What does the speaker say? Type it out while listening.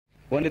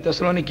1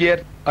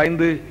 தெசலோனிக்கேயர்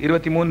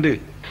 5:23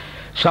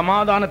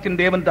 சமாதானத்தின்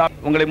தேவன்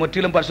உங்களை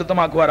முற்றிலும்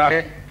பரிசுத்தமாக்குவாராக.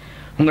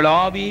 உங்கள்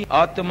ஆவி,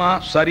 ஆத்மா,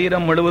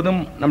 சரீரம் முழுவதும்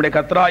நம்முடைய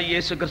கர்த்தராகிய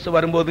இயேசு கிறிஸ்து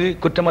வரும்போது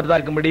குற்றமற்றதா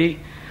இருக்கும்படி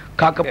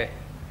காக்க.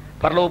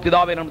 பரலோக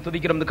பிதாவை நாம்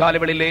துதிக்கிறோம். இந்த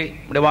காலைவேளையிலே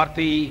உடைய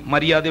வார்த்தையை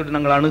மரியாதையோடு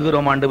நாங்கள்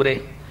அணுகிறோம். ஆண்டவரே,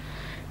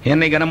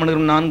 என்னை கனம்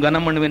பண்ணுகிறோம், நான்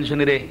கனம் பண்ணுவேன்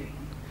சொன்னீரே.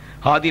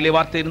 ஆதியிலே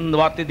வார்த்தை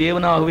இருந்த வார்த்தை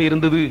தேவனாகவே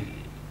இருந்தது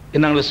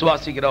என்று நாங்கள்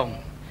விசுவாசிக்கிறோம்.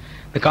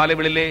 இந்த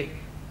காலைவேளையிலே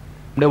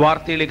உடைய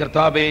வார்த்தையிலே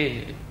கர்த்தாவே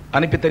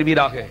அனுப்பி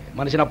தருவீராக.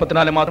 மனுஷன்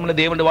அப்பத்தினாலே மாத்திரமல்ல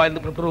தேவனுடைய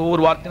வாயிலிருந்து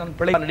ஒவ்வொரு வார்த்தை நான்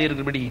பிழை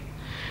இருக்கிறபடி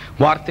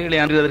வார்த்தைகளை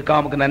அணுகுவதற்கு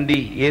நமக்கு நன்றி.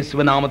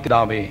 இயேசுவின்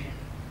நாமத்தினாலே.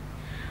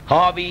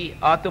 ஆவி,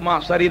 ஆத்மா,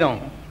 சரீரம்.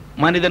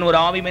 மனிதன் ஒரு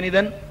ஆவி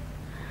மனிதன்,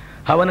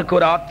 அவனுக்கு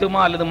ஒரு ஆத்மா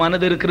அல்லது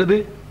மனது இருக்கிறது.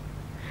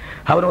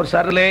 அவன் ஒரு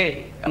சரலே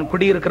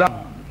குடியிருக்கிறான்.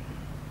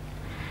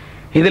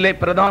 இதிலே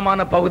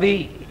பிரதானமான பகுதி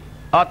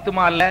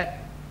ஆத்மா அல்ல,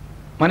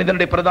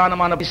 மனிதனுடைய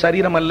பிரதானமான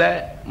சரீரம் அல்ல,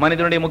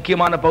 மனிதனுடைய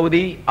முக்கியமான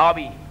பகுதி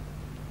ஆவி.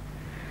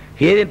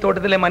 ஏதேன்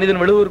தோட்டத்திலே மனிதன்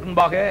விழுவதற்கு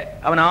முன்பாக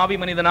அவன் ஆவி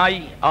மனிதனாய்,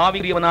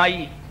 ஆவியவனாய்,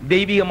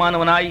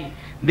 தெய்வீகமானவனாய்,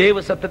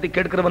 தேவ சத்தத்தை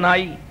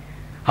கேட்கிறவனாய்,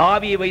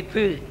 ஆவியை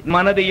வைத்து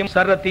மனதையும்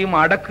சரத்தையும்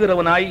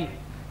அடக்குகிறவனாய்,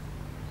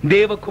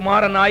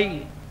 தேவகுமாரனாய்,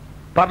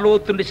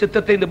 பரலோகத்தினுடைய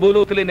சித்தத்தை இந்த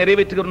பூலோகத்திலே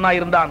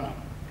நிறைவேற்றுகிறவனாய் இருந்தான்.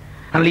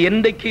 ஆனால்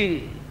என்றைக்கு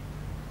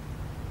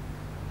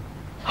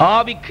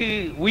ஆவிக்கு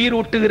உயிர்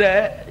ஊட்டுகிற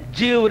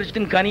ஜீவ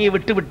விருட்சத்தின் கனியை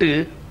விட்டுவிட்டு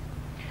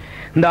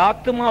இந்த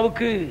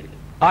ஆத்மாவுக்கு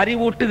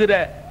அறிவூட்டுகிற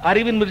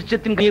அறிவின்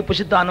விருட்சத்தின் கனியை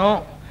புசித்தானோ,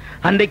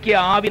 அன்றைக்கு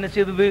ஆவி என்ன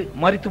செய்தது?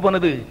 மரித்து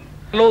போனது.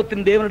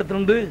 பரலோகத்தின்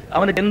தேவனிடத்திலிருந்து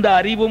அவனுக்கு எந்த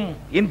அறிவும்,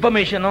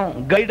 இன்ஃபர்மேஷனும்,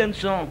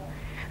 கைடன்ஸும்,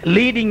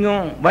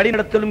 லீடிங்கும்,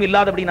 வழிநடத்தலும்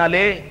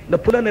இல்லாதபடினாலே இந்த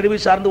புலனறிவை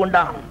சார்ந்து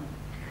கொண்டான்.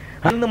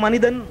 அந்த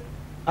மனிதன்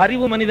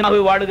அறிவு மனிதனாக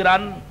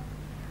வாழுகிறான்.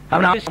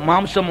 அவன்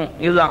மாம்சமும்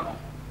இதுதான்.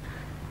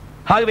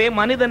 ஆகவே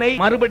மனிதனை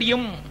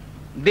மறுபடியும்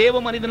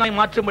தேவ மனிதனாய்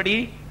மாற்றும்படி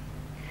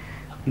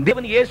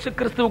தேவன் இயேசு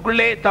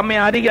கிறிஸ்துவுக்குள்ளே தம்மை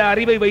அறிக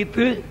அறிவை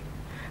வைத்து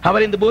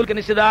அவர் இந்த பூமிக்கு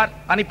என்ன செய்தார்?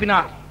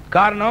 அனுப்பினார்.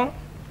 காரணம்,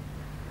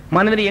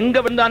 மனிதன் எங்க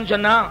விழுந்தான்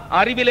சொன்னா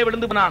அறிவிலே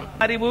விழுந்து போனான்.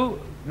 அறிவு,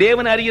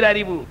 தேவன் அறிகிற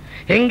அறிவு.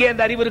 எங்கே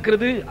அந்த அறிவு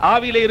இருக்கிறது?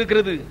 ஆவியிலே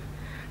இருக்கிறது.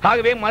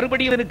 ஆகவே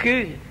மறுபடியும் அவனுக்கு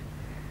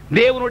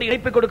தேவனுடைய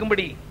இணைப்பை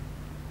கொடுக்கும்படி,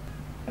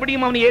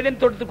 மறுபடியும் அவன் ஏதேன்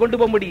தோட்டத்துக்கு கொண்டு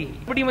போகும்படி,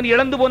 மறுபடியும் அவன்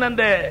இழந்து போன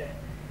அந்த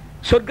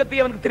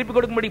சொர்க்கத்தை அவனுக்கு திருப்பி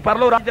கொடுக்கும்படி,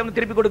 பரலோக ராஜ்யத்தை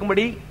அவனுக்கு திருப்பி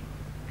கொடுக்கும்படி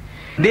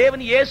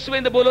தேவன் இயேசுவை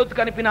இந்த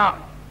பூலோகத்துக்கு அனுப்பினார்.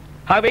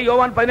 ஆகவே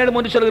யோவான்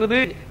 17:3 சொல்கிறது,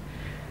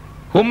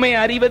 உம்மை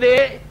அறிவதே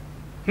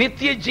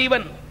நித்திய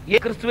ஜீவன்.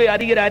 கிறிஸ்துவை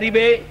அறிகிற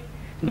அறிவே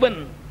ஜீவன்.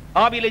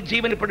 ஆவியிலே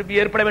ஜீவன்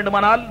ஏற்பட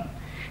வேண்டுமானால்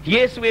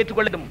இயேசுவை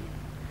ஏற்றுக்கொள்ளும்.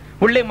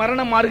 உள்ளே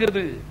மரணம்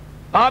மாறுகிறது,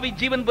 ஆவி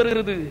ஜீவன்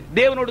பெறுகிறது,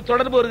 தேவனோடு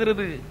தொடர்பு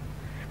வருகிறது.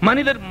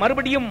 மனிதர்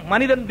மறுபடியும்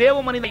மனிதன் தேவ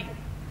மனிதனை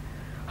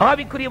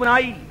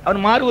ஆவிக்குரியவனாய்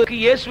அவன் மாறுவதற்கு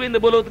இயேசுவை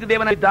இந்த பூலோகத்துக்கு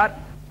தேவன் அளித்தார்.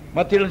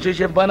 மத்தேயு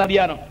சுவிசேஷம்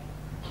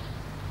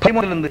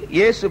 13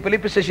 இயேசு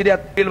பிலிப்பி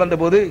சிரியாவில்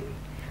வந்தபோது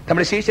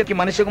தம்முடைய சீஷருக்கு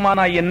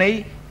மனுஷகுமாரனாய் என்னை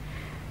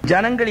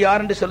ஜனங்கள்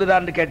யார் என்று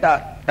சொல்லுகிறார் என்று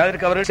கேட்டார்.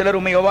 அதற்கு அவர்கள் சிலர்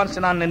உம்மை யோவான்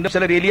ஸ்நானன் என்றும்,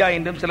 சிலர் எலியா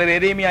என்றும், சிலர்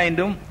எரேமியா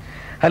என்றும்,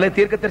 அல்லது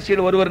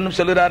தீர்க்கதரிசியில் ஒருவர் என்றும்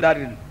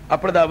சொல்லுகிறார்கள்.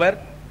 அப்பொழுது அவர்,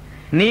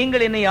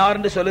 நீங்கள் என்னை யார்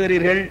என்று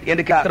சொல்லுகிறீர்கள்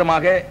என்று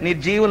கேட்கிறமாக,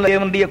 நீர் ஜீவன்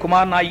தேவனுடைய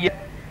குமாரனாகிய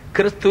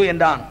கிறிஸ்து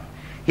என்றான்.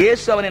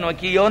 இயேசு அவனை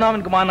நோக்கி,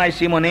 யோனாவின் குமாரனாய்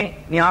சீமோனே,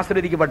 நீ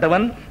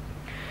ஆசீர்வதிக்கப்பட்டவன்.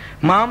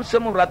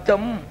 மாம்சமும்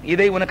ரத்தமும்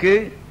இதை உனக்கு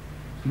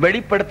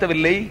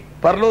வெளிப்படுத்தவில்லை,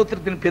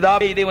 பரலோகத்தின்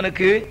பிதாவே இதை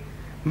உனக்கு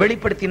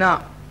வெளிப்படுத்தினா.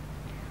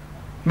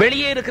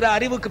 வெளியே இருக்கிற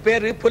அறிவுக்கு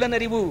பேரு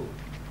புலனறிவு,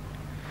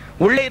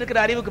 உள்ளே இருக்கிற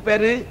அறிவுக்கு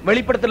பேரு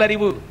வெளிப்படுத்தல்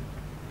அறிவு.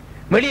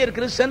 வெளியே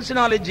இருக்கிற சென்ஸ்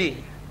நாலேஜ்,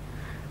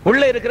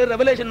 உள்ளே இருக்கிற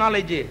ரெவலேஷன்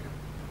நாலேஜ்.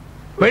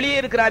 வெளியே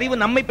இருக்கிற அறிவு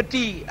நம்மை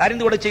பற்றி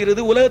அறிந்து கொள்ள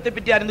செய்கிறது, உலகத்தை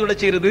பற்றி அறிந்து கொள்ள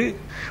செய்கிறது.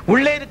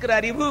 உள்ளே இருக்கிற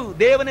அறிவு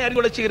தேவனை அறிந்து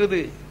கொள்ள செய்கிறது.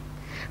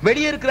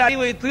 வெளியே இருக்கிற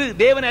அறிவு வைத்து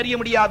தேவனை அறிய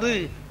முடியாது.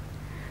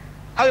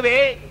 ஆகவே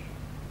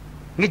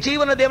இங்க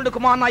ஜீவன தேவனுடைய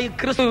குமாரனாகிய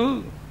கிறிஸ்து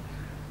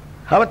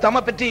அவர்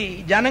தம்மை பற்றி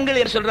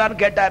ஜனங்கள் என்ன சொல்றாரு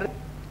கேட்டாரு.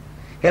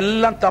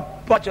 எல்லாம்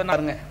தப்பா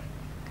சொன்னாருங்க.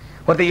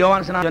 ஒருத்தர்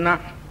யோவான் சொன்னா,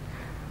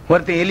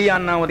 ஒருத்தர்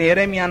எலியான்னா, ஒரு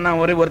எரேமியான்னா,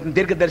 ஒருத்தர்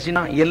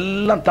தீர்க்கதரிசினா,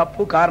 எல்லாம்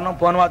தப்பு. காரணம்,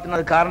 போன வாரத்தில்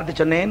அது காரணத்தை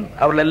சொன்னேன்.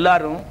 அவர்கள்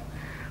எல்லாரும்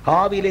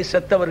ஆவியிலே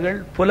செத்தவர்கள்.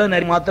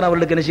 புலனறிவு மாத்திரம்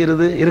அவர்களுக்கு என்ன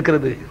செய்யறது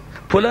இருக்கிறது.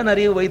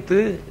 புலனறிவு வைத்து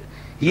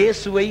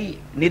இயேசுவை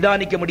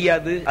நிதானிக்க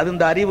முடியாது. அது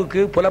இந்த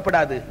அறிவுக்கு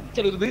புலப்படாது.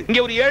 இங்க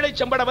ஒரு ஏழை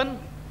சம்படவன்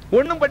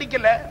ஒன்னும்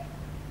படிக்கல.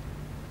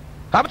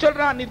 அவன்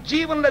சொல்றான், நீ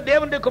ஜீவன்ல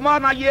தேவனுடைய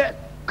குமாரனாகிய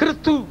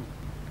கிறிஸ்து.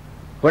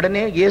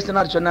 உடனே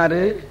இயேசுனார்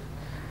சொன்னாரு,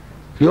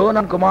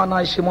 யோனான்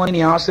குமாரனாய் சீமோனே,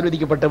 நீ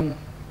ஆசீர்வதிக்கப்பட்டவன்.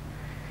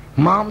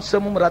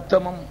 மாம்சமும்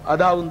ரத்தமும்,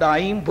 அதாவது இந்த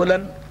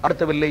ஐம்புலன்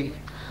அர்த்தவில்லை,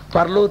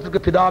 பரலோகத்திற்கு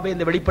பிதாவே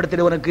இந்த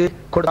வெளிப்படுத்தலை உனக்கு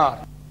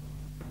கொடுத்தார்.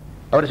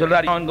 அவர்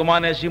சொல்றார், யோனான்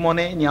குமாரனாய்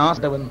சீமோனே, நீ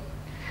ஆசீர்வதிக்கப்பட்டவன்.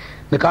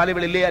 இந்த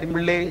காலைவெளியிலே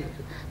அறிவிலே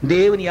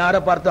தேவன்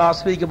யாரை பார்த்து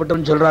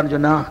ஆசீர்வதிக்கப்பட்டவன் சொல்றான்னு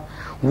சொன்னா,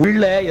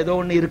 உள்ள ஏதோ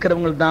ஒண்ணு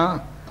இருக்கிறவங்க தான்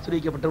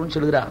ஆசீர்வதிக்கப்பட்டவன்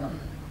சொல்கிறார்.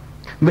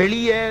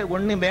 வெளியே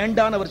ஒண்ணு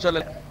வேண்டான்னு அவர்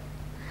சொல்லல.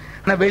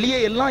 ஆனா வெளியே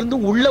எல்லாம்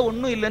இன்னும் உள்ள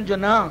ஒண்ணும் இல்லைன்னு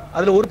சொன்னா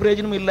அதுல ஒரு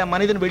பிரயோஜனமும் இல்லை.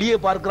 மனிதன் வெளியே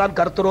பார்க்கிறான்,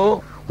 கர்த்தரோ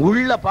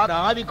உள்ள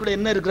ஆவிக்குள்ள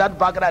என்ன இருக்கிறார்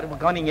பார்க்கிறாரு.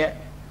 கவனிங்க.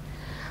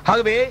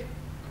 ஆகவே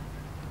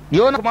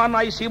யோனான்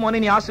குமாரனாகிய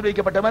சீமோனே, நீ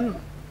ஆசீர்வதிக்கப்பட்டவன்.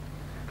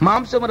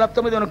 மாம்சம்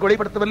ரத்தம் இது உனக்கு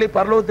வெளிப்படுத்தவில்லை,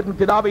 பரலோகத்தின்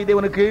பிதாவை இதை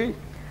உனக்கு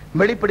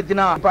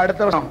வெளிப்படுத்தினார். இப்ப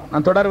அடுத்த வருஷம்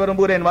நான் தொடர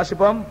விரும்புகிறேன்,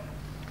 வாசிப்போம்.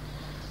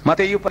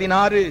 மத்தேயு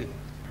 16.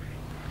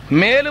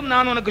 மேலும்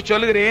நான் உனக்கு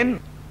சொல்லுகிறேன்,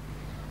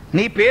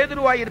 நீ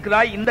பேதுருவாய்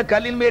இருக்கிறாய், இந்த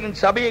கல்லின் மேல் என்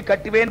சபையை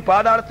கட்டுவேன்,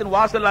 பாதாளத்தின்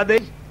வாசல் அதை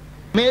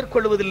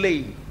மேற்கொள்வதில்லை.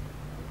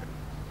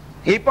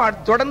 இப்ப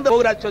தொடர்ந்து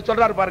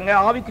சொல்றாரு பாருங்க,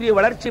 ஆவிக்குரிய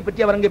வளர்ச்சியை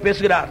பற்றி அவர் அங்கே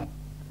பேசுகிறார்.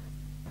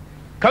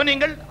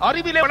 கவனிங்கள்,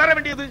 அறிவிலே வளர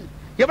வேண்டியது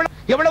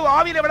எவ்வளவு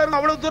ஆவியிலே வளரும்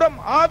அவ்வளவு தூரம்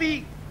ஆவி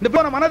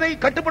இந்த மனதை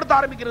கட்டுப்படுத்த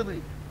ஆரம்பிக்கிறது.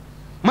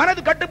 மனது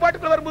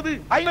கட்டுப்பாட்டுக்குள் வரும்போது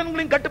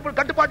ஐம்பதுகளின்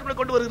கட்டுப்பாட்டுக்குள்ள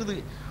கொண்டு வருகிறது,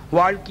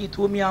 வாழ்க்கை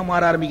தூய்மையா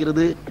மாற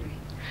ஆரம்பிக்கிறது.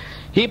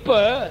 இப்ப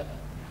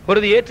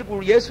ஒரு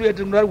இயேசு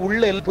ஏற்றுக்கொண்டார்,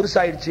 உள்ள எல்லாம்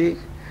புதுசாயிடுச்சு,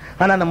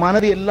 ஆனா அந்த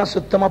மனது எல்லாம்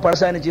சுத்தமா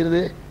பழசாயிடுச்சு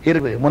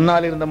இருக்கு.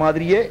 முன்னால் இருந்த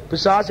மாதிரியே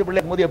பிசாசு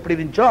பிள்ளை போது எப்படி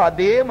இருந்துச்சோ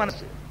அதே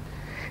மனசு.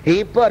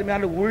 இப்ப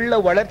அருமையான உள்ள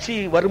வளர்ச்சி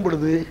வரும்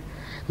பொழுது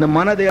இந்த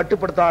மனதை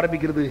கட்டுப்படுத்த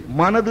ஆரம்பிக்கிறது.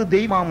 மனது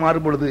தெய்வம்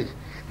மாறும் பொழுது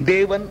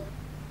தேவன்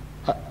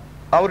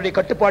அவருடைய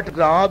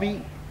கட்டுப்பாட்டுக்கு ஆவி,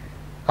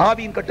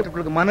 ஆவியின்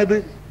கட்டுப்பாட்டுக்கு மனது,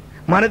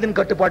 மனதின்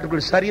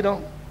கட்டுப்பாட்டுக்குள்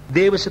சரீரம்,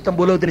 தேவ சித்தம்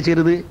உலகத்தில்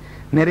செய்கிறது,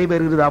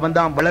 நிறைவேறுகிறது. அவன்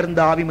தான் வளர்ந்த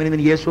ஆவி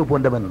மனிதன், இயேசு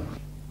போன்றவன்.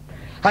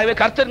 ஆகவே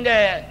கர்த்தருங்க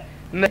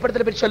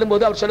பற்றி சொல்லும்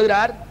போது அவர்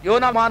சொல்லுகிறார்,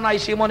 யோனா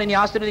மானாய் சீமோன், நீ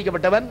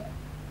ஆசீர்வதிக்கப்பட்டவன்,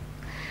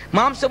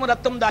 மாம்சமும்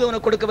ரத்தம்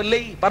உனக்கு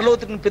கொடுக்கவில்லை,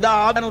 பரலோகத்தின் பிதா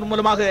ஆவியானவர்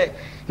மூலமாக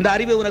இந்த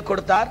அறிவை உனக்கு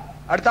கொடுத்தார்.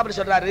 அடுத்த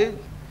சொல்றாரு,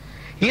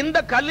 இந்த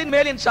கல்லின்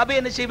மேல் என் சபை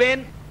என்ன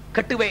செய்வேன்,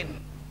 கட்டுவேன்.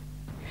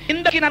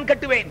 இந்த நான்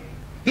கட்டுவேன்,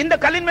 இந்த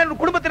கல்லின் மேல்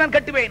குடும்பத்தை நான்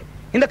கட்டுவேன்,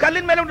 இந்த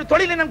கல்லின் மேல்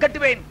தொழிலை நான்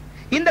கட்டுவேன்,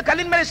 இந்த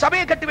கல்லின் மேலே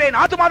சபையை கட்டுவேன்,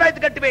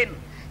 ஆத்துமாதாயத்தை கட்டுவேன்.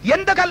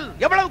 எந்த கல்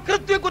எவ்வளவு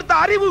கிறிஸ்துவை குறித்த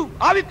அறிவு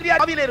ஆவிக்குரிய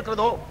ஆவியிலே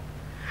இருக்கிறதோ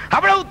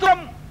அவ்வளவு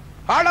தூரம்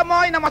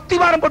ஆழமாய் நாம்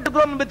அஸ்திவாரம்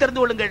போட்டுக்கிறோம் என்று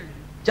தெரிந்து கொள்ளுங்கள்.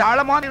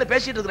 ஆழமான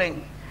பேசிட்டு இருக்கிறேன்.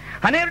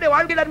 அநேகருடைய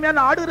வாழ்க்கையில்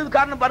அருமையான ஆடுகிறது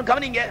காரணம் பாருங்க,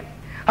 கவனிங்க.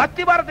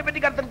 அஸ்திவாரத்தை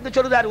பற்றி கர்த்தர்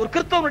சொல்றார். ஒரு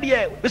கிறிஸ்தவனுடைய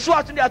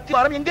விசுவாசனுடைய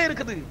அஸ்திவாரம் எங்கே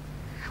இருக்குது?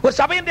 ஒரு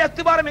சபையுடைய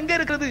அஸ்திவாரம் எங்கே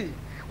இருக்கிறது?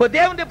 ஒரு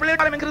தேவனுடைய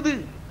பிள்ளைகள் எங்கே இருக்குது?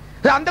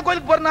 அந்த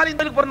கோயிலுக்கு போறனாலும்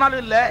இந்த கோயிலுக்கு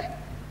போறனாலும் இல்ல,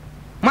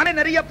 மனை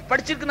நிறைய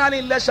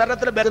படிச்சிருக்கனாலும் இல்ல,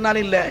 சரத்துல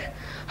பெருனாலும் இல்ல,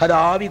 அது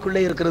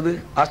ஆவிக்குள்ளே இருக்கிறது.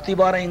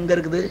 அஸ்திவாரம் எங்க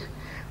இருக்குது?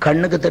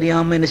 கண்ணுக்கு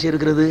தெரியாம என்ன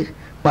செய்யிருக்கிறது?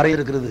 மறை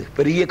இருக்கிறது.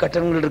 பெரிய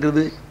கட்டணங்கள்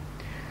இருக்கிறது,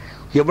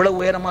 எவ்வளவு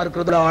உயரமா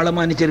இருக்கிறது,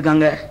 ஆழமா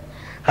நினைச்சிருக்காங்க,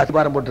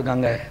 அஸ்திவாரம்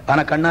போட்டிருக்காங்க.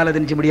 ஆனா கண்ணால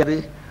நினைச்ச முடியாது,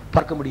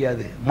 பார்க்க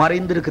முடியாது,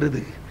 மறைந்து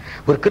இருக்கிறது.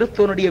 ஒரு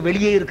கிறிஸ்தவனுடைய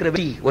வெளியே இருக்கிற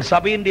வெற்றி, ஒரு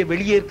சபையினுடைய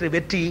வெளியே இருக்கிற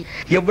வெற்றி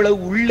எவ்வளவு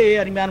உள்ளே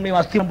அருமையான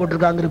அஸ்திவாரம்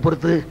போட்டிருக்காங்க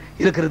பொறுத்து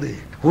இருக்கிறது.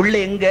 உள்ளே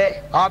எங்க?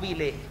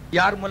 ஆவியிலே.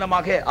 யார்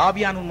மூலமாக?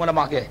 ஆவியானவர்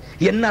மூலமாக.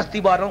 என்ன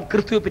அஸ்திவாரம்?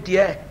 கிறிஸ்துவை பற்றிய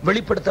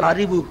வெளிப்படுத்துற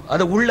அறிவு,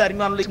 அதை உள்ள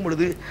அருமையான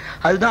பொழுது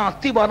அதுதான்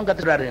அஸ்திவாரம்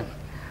கத்துறாரு.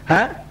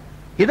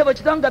 இதை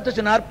வச்சுதான் கத்த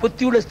சொன்னார்,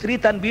 புத்தியுள்ள ஸ்திரீ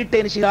தன் வீட்டை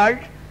நினைச்சாள்,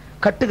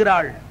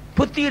 கட்டுகிறாள்,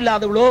 புத்தி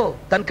இல்லாதவளோ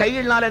தன்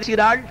கையினால்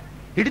செய்கிறாள்,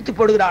 இடித்து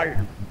போடுகிறாள்.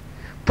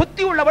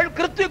 புத்தி உள்ளவள்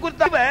கிறிஸ்துவை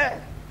குறித்த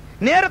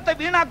நேரத்தை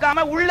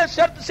வீணாக்காம உள்ள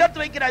சேர்த்து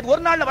சேர்த்து வைக்கிறார்.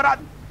 ஒரு நாள்ல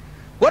வராது,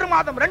 ஒரு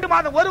மாதம், 2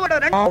 மாதம், ஒரு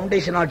வருடம்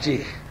ஃபவுண்டேஷன் ஆச்சு.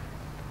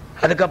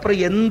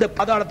 அதுக்கப்புறம் எந்த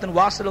பாதாளத்தின்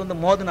வாசல் வந்து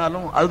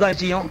மோதினாலும் அதுதான்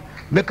விஷயம்,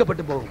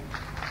 வெக்கப்பட்டு போகும்.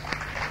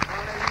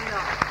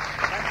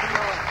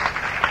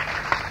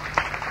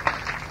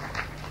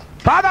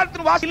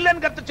 பாதாளத்தின் வாசல்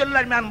இல்லைன்னு கருத்து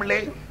சொல்லல.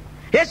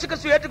 இயேசு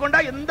கிறிஸ்து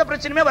ஏற்றுக்கொண்டா எந்த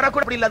பிரச்சனையுமே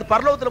வரக்கூடாது. இல்ல, அது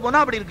பரலோகத்துல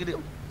போனா அப்படி இருக்குது.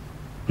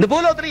 இந்த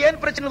பூலோகத்துல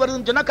ஏன் பிரச்சனை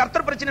வருதுன்னு சொன்னா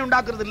கர்த்தர் பிரச்சனை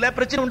உண்டாக்குறது இல்ல,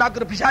 பிரச்சனை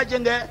உண்டாக்குற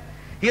பிசாசுங்க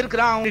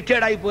இருக்கிறான். அவங்க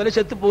கேடாகி போல,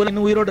 செத்து போல,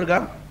 இன்னும் உயிரோடு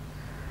இருக்கான்.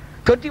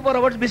 24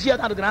 hours பிஸியா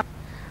தான் இருக்கிறான்.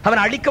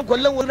 அவன் அடிக்க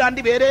கொல்ல ஒரு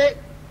ஆண்டி வேறே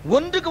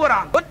ஒன்றுக்கு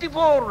வரான்.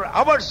 24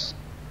 hours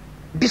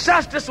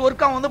டிசாஸ்டர்ஸ்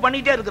ஒர்க் அவன் வந்து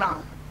பண்ணிட்டே இருக்கிறான்.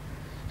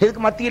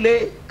 இதுக்கு மத்தியிலே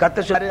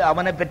கர்த்தர் சொல்றாரு,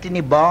 அவனை பற்றி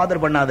நீ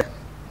பாதர் பண்ணாத,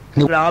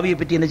 நீ ஆவியை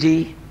பற்றி என்ன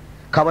செய்,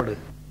 கவலை.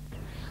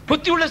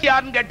 புத்தி உள்ள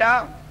யாருன்னு கேட்டா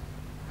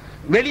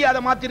வெளியே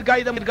அதை மாத்திருக்கா,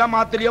 இதை இருக்கா,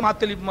 மாத்திரையோ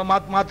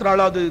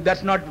மாத்திராளோ, அது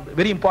தட்ஸ் நாட்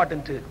வெரி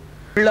இம்பார்ட்டன்ட்.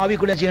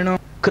 ஆவிக்குள்ள செய்யணும்,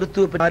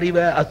 கிறிஸ்துவ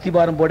அறிவை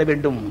அஸ்திவாரம் போட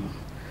வேண்டும்.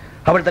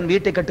 அவள் தன்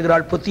வீட்டை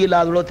கட்டுகிறாள், புத்தி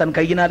இல்லாதவளோ தன்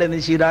கையினால் என்ன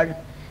செய்கிறாள்,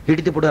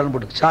 இடித்து போடுறாள்.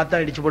 போட்டு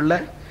சாத்தா இடிச்சு போடல,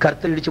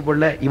 கர்த்தர் இடிச்சு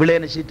போடல, இவளே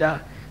என்ன செய்தா,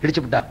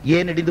 இடிச்சு போட்டா.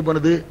 ஏன் இடிந்து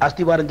போனது?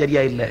 அஸ்திவாரம்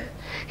சரியா இல்ல.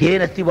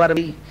 ஏன்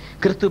அஸ்திவாரம்?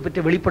 கிறிஸ்துவ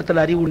பற்றி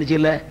வெளிப்படுத்தல அறிவு ஒண்ணு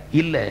செய்யல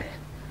இல்ல.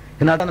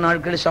 அந்த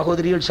நாட்களில்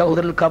சகோதரிகள்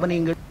சகோதரர்கள்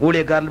கவனியுங்கள்,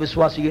 ஊழியக்காரர்கள்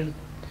விசுவாசிகள்,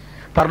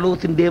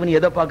 பரலோகத்தின் தேவன்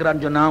எதை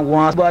பார்க்கிறான்னு சொன்னா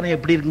உன் அஸ்திவாரம்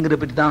எப்படி இருக்குங்கிற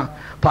பற்றி தான்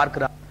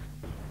பார்க்கிறார்.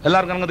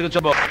 எல்லாருக்கும்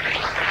சொல்லுவோம்,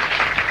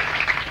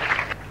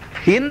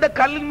 இந்த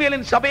கல்லின்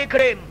மேலின் சபையை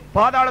கிடையாது,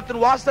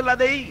 பாதாளத்தின் வாசல்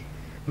அதை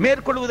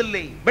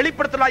மேற்கொள்வதில்லை.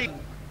 வெளிப்படுத்தலாய்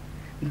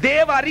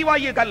தேவ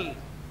அறிவாகிய கல்,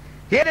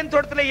 ஏதேன்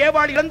தோட்டத்தில்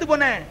ஏவாள் இழந்து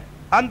போன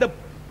அந்த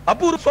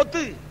அபூர்வ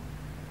சொத்து,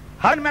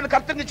 அதன் மேல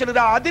கர்த்தங்க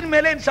சொல்லுறா, அதன்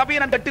மேலே என் சபையை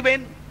நான்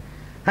கட்டுவேன்.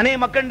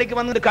 அநேக மக்கள் இன்னைக்கு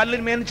வந்து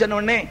கல்லின் மேல் சொன்ன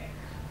உடனே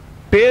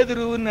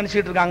பேதுருன்னு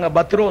நினைச்சிட்டு இருக்காங்க.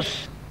 பத்ரோஸ்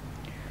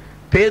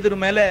பேதுரு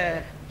மேல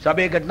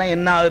சபையை கட்டினா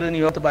என்ன ஆகுதுன்னு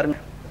யோசித்து பாருங்க.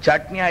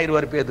 சட்னி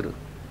ஆயிடுவார் பேதுரு.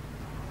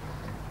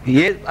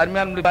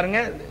 அருமையான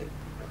பாருங்க,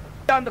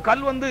 அந்த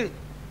கல் வந்து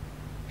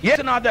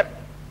இயேசுநாதர்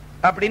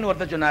அப்படின்னு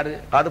ஒருத்தர் சொன்னாரு.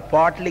 அது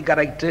பார்ட்லி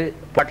கரெக்ட்,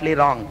 பார்ட்லி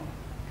ராங்.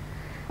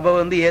 அப்ப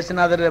வந்து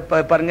இயேசுநாதர்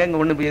பாருங்க,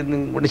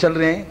 ஒண்ணு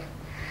சொல்றேன்,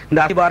 இந்த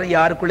அஸ்திவாரம்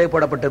யாருக்குள்ளே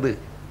போடப்பட்டது?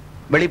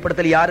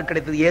 வெளிப்படுத்தல் யாருக்கு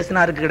கிடைத்தது?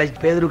 இயேசுநாதருக்கு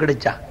கிடைச்சு, பேதுரு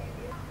கிடைச்சா?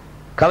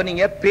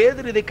 கவனிங்க,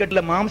 பேதுரு இதை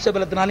கட்டல மாம்ச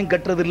பலத்தினாலும்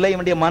கட்டுறது இல்லை,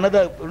 இவனுடைய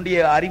மனதுடைய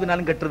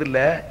அறிவினாலும் கட்டுறது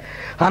இல்லை.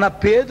 ஆனா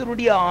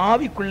பேதுருடைய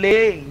ஆவிக்குள்ளே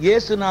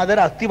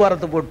இயேசுநாதர்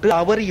அஸ்திவாரத்தை போட்டு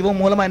அவர் இவன்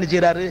மூலமா என்ன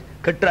செய்யறாரு?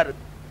 கட்டுறாரு.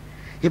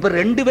 இப்ப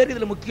ரெண்டு பேர்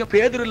இதுல முக்கியம்.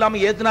 பேதுரு இல்லாம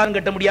ஏசுநாதரும்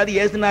கட்ட முடியாது,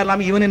 ஏசுநாதர்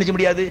இல்லாம இவன் என்ன செய்ய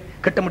முடியாது?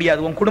 கட்ட முடியாது.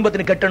 உன்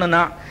குடும்பத்தினை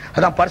கட்டணும்னா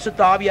அதான்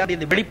பரிசுத்த ஆவியானவர்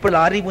இந்த வெளிப்பட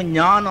அறிவு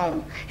ஞானம்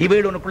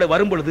இவைகள் உனக்குள்ள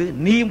வரும் பொழுது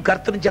நீயும்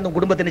கர்த்தரும் சேர்ந்த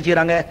குடும்பத்தை என்ன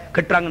செய்யறாங்க?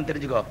 கட்டுறாங்கன்னு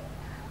தெரிஞ்சுக்கோ.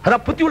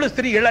 அதான் புத்தி உள்ள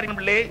ஸ்திரீ எல்லாரும்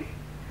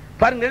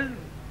பாருங்கள்,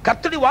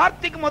 கர்த்தருடைய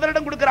வார்த்தைக்கு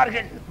முதலிடம்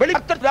கொடுக்கிறார்கள்.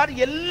 வெளிப்படுத்துகிறார்,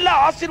 எல்லா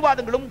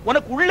ஆசீர்வாதங்களும்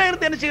உனக்கு உள்ள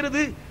இருந்து என்ன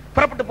செய்யறது?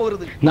 புறப்பட்டு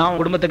போகிறது. நான்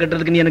குடும்பத்தை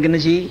கட்டுறதுக்கு நீ எனக்கு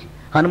என்ன செய்?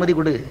 அனுமதி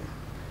கொடு.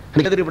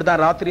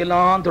 இப்படித்தான் ராத்திரி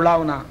எல்லாம்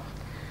துளாவுனா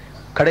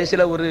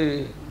கடைசியில ஒரு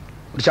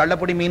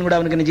சள்ளப்பொடி மீன் கூட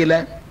அவனுக்கு என்ன செய்யல?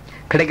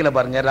 கிடைக்கல.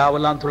 பாருங்க,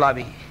 ராவெல்லாம்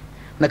துளாவி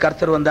இந்த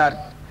கர்த்தர் வந்தார்,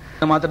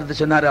 மாத்திரத்தை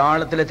சொன்னார்,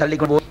 ஆழத்துல தள்ளி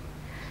கொண்டு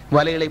போய்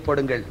வலைகளை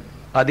போடுங்கள்.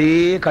 அதே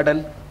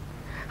கடல்,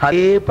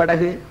 அதே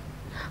படகு,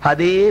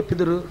 அதே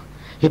பிதுரு.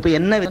 இப்ப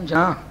என்ன?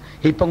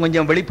 இப்ப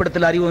கொஞ்சம்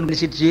வெளிப்படுத்தல அறிவு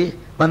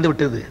வந்து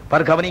விட்டது.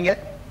 பாரு, கவனிங்க.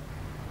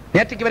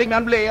 நேற்றுக்கு வரைக்கும்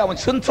அன்புலே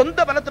அவன்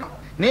சொந்த பலத்தின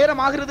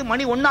நேரம் ஆகிறது.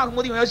 மணி 1 ஆகும்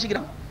போது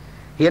யோசிக்கிறான்,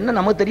 என்ன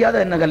நமக்கு தெரியாத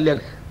என்ன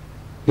கல்யாணம்,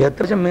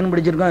 எத்தனை மீன்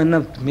பிடிச்சிருக்கோம், என்ன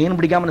மீன்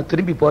பிடிக்காம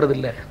திரும்பி போறது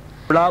இல்லை.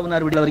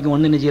 துளாவுனார் வீட்டில் வரைக்கும்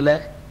ஒண்ணு நிச்சயில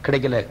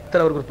கிடைக்கல.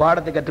 அவருக்கு ஒரு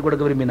பாடத்தை கற்றுக்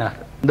கொடுக்க விரும்பினார்.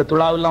 இந்த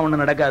துளாவெல்லாம்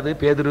ஒண்ணு நடக்காது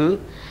பேதுரு,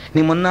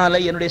 நீ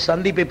முன்னால என்னுடைய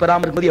சந்திப்பை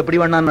பராமரிக்கும் போது எப்படி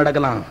வேணா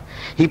நடக்கலாம்.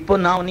 இப்போ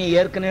நான் நீ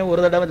ஏற்கனவே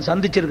ஒரு தடவை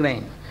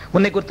சந்திச்சிருக்கிறேன்,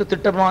 உன்னை குறித்து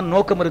திட்டமான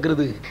நோக்கம்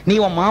இருக்கிறது. நீ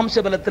உன்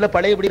மாம்ச பலத்துல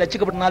பழையபடி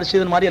ரசிக்கப்பட்ட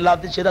செய்த மாதிரி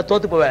எல்லாத்தையும் செய்தா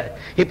தோத்து போவ.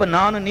 இப்ப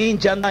நானும்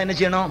நீயும் சேர்ந்தா என்ன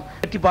செய்யணும்?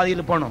 வெற்றி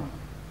பாதையில் போகணும்.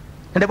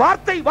 இந்த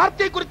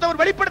வார்த்தை குறித்து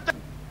அவர் வெளிப்படுத்த.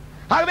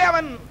 ஆகவே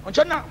அவன்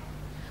சொன்னான்,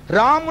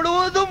 ராம்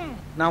முழுவதும்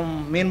நாம்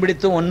மீன்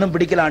பிடித்து ஒன்னும்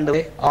பிடிக்கல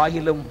ஆண்டவரே,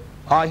 ஆகிலும்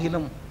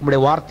உங்களுடைய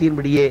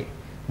வார்த்தையின்படியே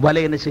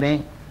வலை என்ன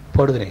செய்றேன்?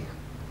 போடுகிறேன்.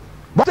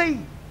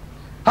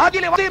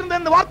 ஆதியிலே இருந்த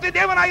அந்த வார்த்தை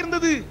தேவனாய்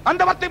இருந்தது.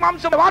 அந்த வார்த்தை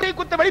மாம்ச வார்த்தை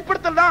குறித்த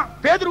வெளிப்படுத்தல் தான்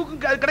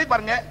பேதுருவுக்கு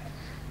கிடைப்பாருங்க.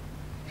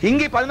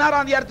 இங்கே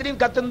 16ஆம் அதிகாரத்திலையும்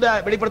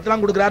கர்த்தர்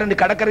வெளிப்படுத்தலாம் கொடுக்கிறார்,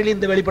 கடற்கரையிலும்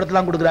இந்த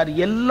வெளிப்படுத்தலாம் கொடுக்கிறார்.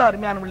 எல்லா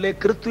அருமையானவர்களே,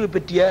 கிறிஸ்துவை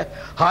பற்றிய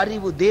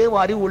அறிவு, தேவ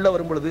அறிவு உள்ள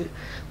வரும் பொழுது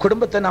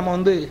குடும்பத்தை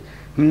நம்ம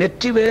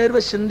நெற்றி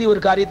வேர்வை சிந்தி ஒரு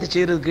காரியத்தை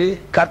செய்யறதுக்கு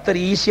கர்த்தர்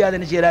ஈஸியா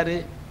என்ன செய்யறாரு.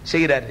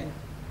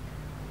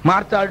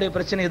 மார்த்தாளுடைய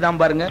பிரச்சனை தான்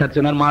பாருங்க.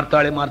 சொன்னார்,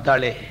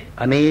 மார்த்தாளே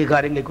அநேக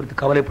காரியங்களை குறித்து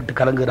கவலைப்பட்டு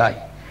கலங்குகிறாய்,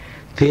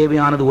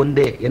 தேவையானது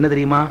ஒன்றே. என்ன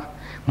தெரியுமா?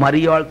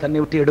 மரியாள் தன்னை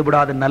விட்டு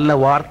எடுபடாத நல்ல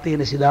வார்த்தை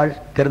என்ன செய்தாள்?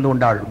 தெரிந்து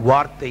கொண்டாள்.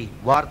 வார்த்தை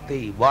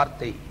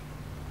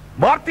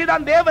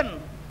தான்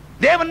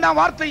தேவன் தான்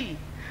வார்த்தை.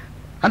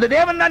 அந்த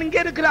தேவன் தான்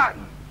இங்கே இருக்கிறார்.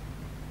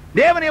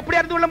 தேவனை எப்படி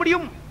அறிந்து கொள்ள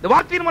முடியும்? இந்த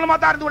வார்த்தையின் மூலமா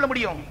தான் அறிந்து கொள்ள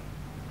முடியும்.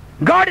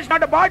 God is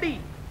not a body.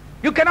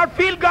 You cannot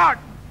feel God.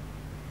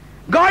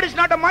 God is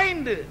not a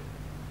mind.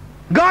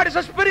 God is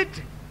a spirit.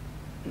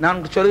 நான்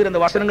சொல்கிற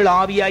இந்த வசனங்கள்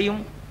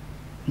ஆவியாயும்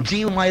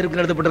ஜீவமாய்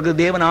இருக்கிறது.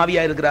 தேவன்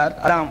ஆவியா இருக்கிறார்.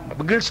 அதான்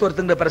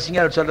விகில்ஸ்வரத்துங்கிற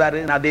பிரசங்கர் சொல்றாரு,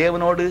 நான்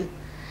தேவனோடு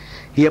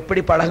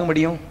எப்படி பழக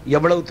முடியும்?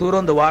 எவ்வளவு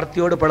தூரம் இந்த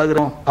வார்த்தையோடு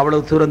பழகுறோம்,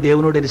 அவ்வளவு தூரம்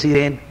தேவனோடு என்ன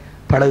செய்கிறேன்?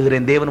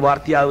 பழகுகிறேன். தேவன்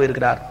வார்த்தையாக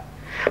இருக்கிறார்,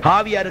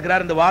 ஆவியா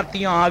இருக்கிறார். இந்த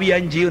வார்த்தையும்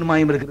ஆவியாயும்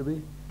ஜீவனுமாயும் இருக்கிறது.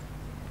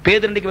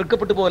 பேதுரு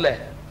வெட்கப்பட்டு போல,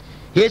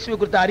 இயேசுவை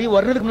குறித்த அறிவு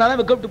வர்றதுக்கு முன்னால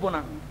வெட்கப்பட்டு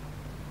போனான்.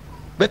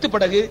 வெற்று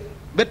படகு,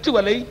 வெற்று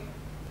வலை,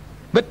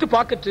 வெற்று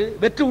பாக்கெட்டு,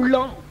 வெற்று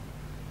உள்ளம்,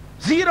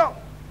 ஜீரோ,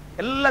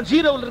 எல்லாம்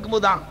ஜீரோவில்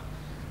இருக்கும்போது தான்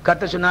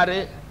கர்த்தர் சொன்னாரு,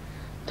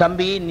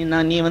 தம்பி நீ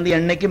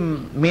என்னைக்கு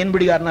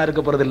மீன்பிடிகாரனா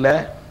இருக்க போறது இல்ல,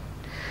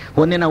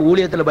 உன்னை நான்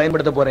ஊழியத்தில்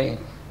பயன்படுத்த போறேன்.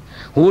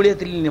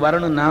 ஊழியத்தில் நீ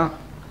வரணும்னா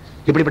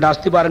இப்படிப்பட்ட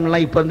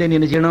அஸ்திபாரங்கள்லாம் இப்ப இருந்தே நீ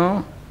என்ன செய்யணும்?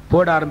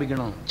 போட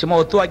ஆரம்பிக்கணும். சும்மா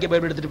ஒத்துவாக்கிய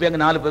பைபிள் எடுத்துட்டு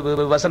போய்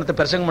 4 வசனத்தை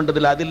பிரசங்கம்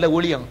பண்றது இல்லை, அது இல்ல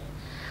ஊழியம்.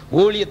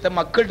 ஊழியத்தை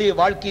மக்களுடைய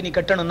வாழ்க்கையை நீ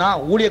கட்டணும்னா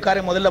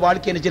ஊழியக்காரன் முதல்ல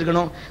வாழ்க்கையை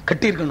நினைச்சிருக்கணும்,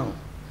 கட்டியிருக்கணும்.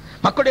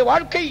 மக்களுடைய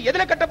வாழ்க்கை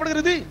எதில்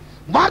கட்டப்படுகிறது?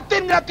 வார்த்தை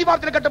என்கிற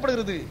அத்திவாரத்தில்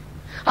கட்டப்படுகிறது.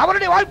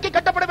 அவருடைய வாழ்க்கை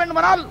கட்டப்பட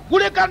வேண்டுமானால்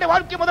ஊழியக்காரனுடைய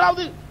வாழ்க்கை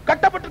முதலாவது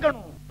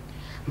கட்டப்பட்டிருக்கணும்.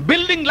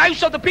 Building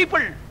lives of the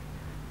people,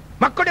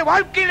 மக்களுடைய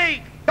வாழ்க்கையை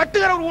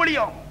கட்டுகிற ஒரு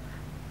ஊழியம்.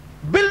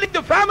 பில்டிங்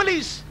தி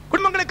ஃபேமிலிஸ்,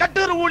 குடும்பங்களை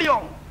கட்டுகிற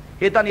ஊழியம்.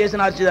 இதுதான்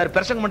இயேசுநாதர் செய்தார்.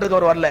 பிரசங்கம் பண்றதுக்கு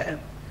அவர் வரல,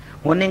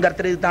 உன்னையும்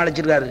கர்த்தர் தான்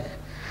அழைச்சிருக்காரு.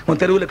 உன்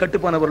தெருவில் கட்டு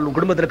போனவர்கள்,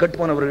 குடும்பத்தில் கட்டு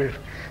போனவர்கள்,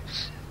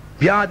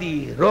 வியாதி,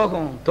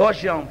 ரோகம்,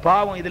 தோஷம்,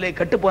 பாவம் இதிலே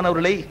கட்டு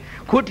போனவர்களை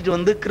கூட்டிட்டு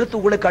வந்து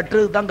கிறிஸ்துவுக்குள்ள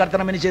கட்டுறது தான்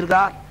கர்த்தர்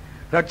நினைச்சிருக்கார்,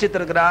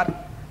 ரட்சித்திருக்கிறார்.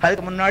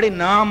 அதுக்கு முன்னாடி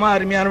நாம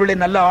அருமையானவர்களை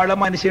நல்ல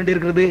ஆழமா என்ன செய்ய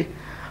வேண்டியிருக்கிறது?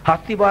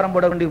 அஸ்திபாரம்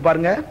போட வேண்டிய.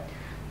 பாருங்க,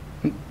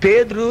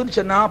 பேதுருன்னு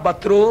சொன்னா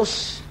பத்ரோஸ்,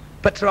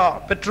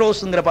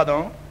 பெட்ரோஸ்ங்கிற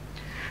பதம்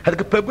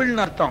அதுக்கு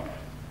பெபிள்னு அர்த்தம்.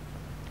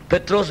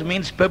 Petros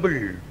means pebble.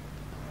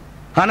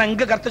 ஆனா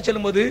இங்க கர்த்தர்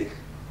சொல்லும்போது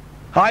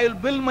I will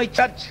build my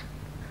church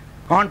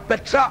on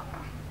Petra.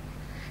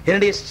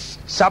 என்னுடைய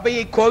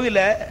சபையை கோவில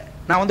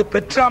நான்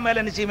பெட்ரா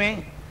மேல என்ன செய்வேன்?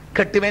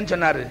 கட்டுவேன்னு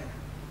சொன்னாரு.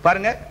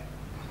 பாருங்க,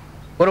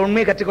 ஒரு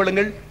உண்மையை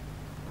கற்றுக்கொள்ளுங்கள்.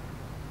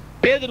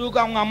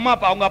 பேதுருவுக்கு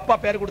அவங்க அப்பா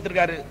பேர்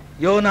கொடுத்திருக்காரு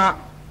யோனா.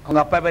 அவங்க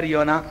அப்பா பேர்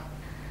யோனா.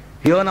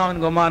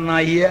 யோனாவின்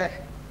குமாரனாகிய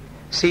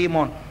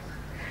சீமோன்.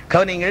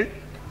 கவனிங்கள்,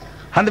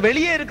 அந்த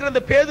வெளியே இருக்கிற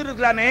அந்த பேதுரு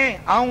இருக்கிறானே,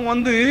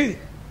 அவங்க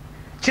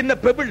சின்ன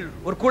பெபிள்,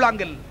 ஒரு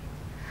கூழாங்கல்.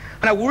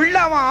 ஆனா உள்ள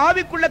அவன்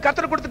ஆவிக்குள்ள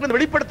கர்த்தர் கொடுத்திருக்கிற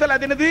வெளிப்படுத்தல்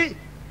அது என்னது?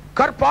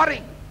 கற்பாறை.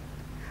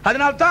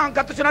 அதனால தான்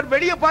கர்த்தர் சொன்னார்,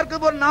 வெளியே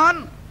பார்க்கிறது போல் நான்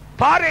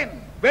பாரேன்.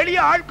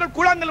 வெளியே ஆட்கள்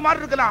கூழாங்கல்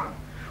மாதிரி இருக்கலாம்,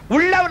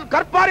 உள்ள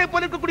கற்பாறை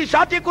போல இருக்கக்கூடிய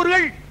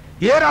சாத்தியக்கூறுகள்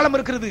ஏராளம்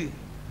இருக்கிறது.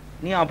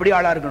 நீ அப்படி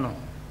ஆளா இருக்கணும்.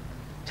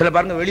 சில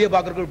பாருங்க வெளியே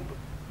பார்க்கறதுக்கு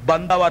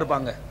பந்தாவா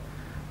இருப்பாங்க,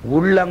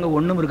 உள்ள அங்க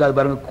ஒண்ணும் இருக்காது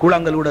பாருங்க,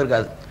 கூழாங்கல் கூட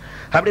இருக்காது.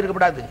 அப்படி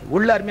இருக்கப்படாது.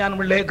 உள்ள அருமையான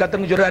பிள்ளை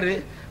கத்தங்க சொல்றாரு,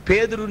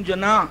 பேதுருன்னு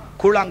சொன்னா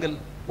கூழாங்கல்,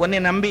 உன்னை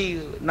நம்பி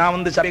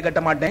நான் சபை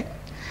கட்ட மாட்டேன்,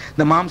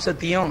 இந்த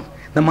மாம்சத்தையும்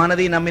இந்த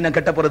மனதையும் நம்பி நான்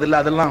கட்ட போறது இல்லை,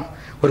 அதெல்லாம்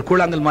ஒரு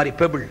கூழாங்கல் மாதிரி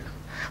பெபிள்.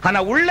 ஆனா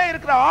உள்ள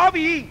இருக்கிற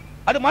ஆவி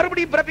அது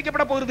மறுபடியும்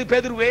பிறப்பிக்கப்பட போகிறது.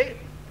 பேதுருவே,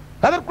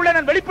 அதற்குள்ள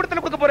நான்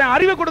வெளிப்படுத்தல் கொடுக்க போறேன்,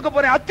 அறிவை கொடுக்க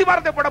போறேன்,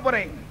 அத்திவாரத்தை போட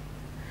போறேன்.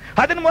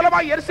 அதன் மூலமா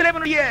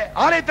எருசலேமினுடைய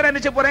ஆலயத்தை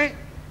நினைச்ச போறேன்,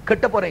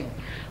 கட்ட போறேன்.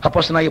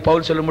 அப்போஸ்தலனாகிய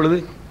பவுல் சொல்லும் பொழுது,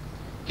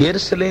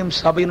 எருசலேம்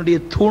சபையினுடைய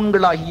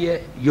தூண்களாகிய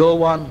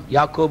யோவான்,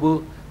 யாக்கோபு,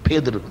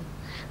 பேதுரு,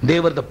 they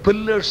were the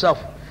pillars of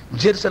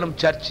Jerusalem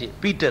church.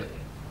 Peter,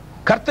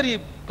 கர்த்தரி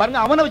பாருங்க,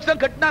 அவனை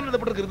வச்சுதான் கட்டினான்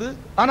எழுதப்பட்டிருக்கிறது.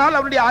 ஆனால்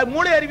அவனுடைய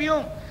மூளை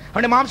அறிவியும்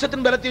அவனுடைய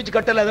மாம்சத்தின் பலத்தை வச்சு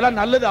கட்டல. அதெல்லாம்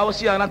நல்லது,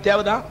 அவசியம், அதெல்லாம்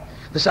தேவைதான்.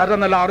 இந்த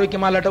சரீரம் நல்ல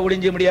ஆரோக்கியமா இல்லாட்ட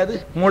ஊழியம் செய்ய முடியாது,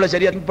 மூளை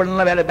சரியா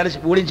பண்ணலாம், வேலை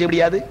ஊழியம் செய்ய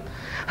முடியாது.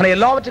 ஆனா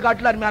எல்லாவற்றை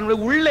காட்டில அருமையான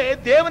உள்ளே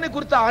தேவனை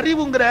குறித்த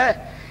அறிவுங்கிற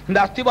இந்த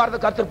அஸ்திவாரத்தை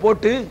கர்த்தர்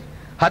போட்டு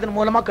அதன்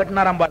மூலமா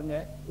கட்டினாராம் பாருங்க.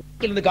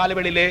 இந்த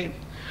காலவெளியிலே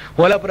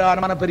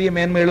உலகப்பிரகாரமான பெரிய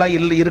மேன்மைகள்லாம்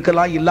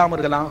இருக்கலாம், இல்லாம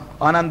இருக்கலாம்.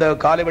 ஆனா அந்த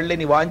காலவெளியில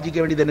நீ வாஞ்சிக்க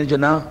வேண்டியது என்னன்னு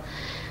சொன்னா,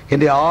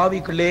 என்னுடைய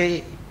ஆவிக்குள்ளே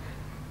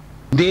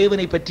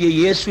தேவனை பற்றிய,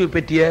 இயேசுவை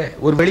பற்றிய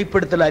ஒரு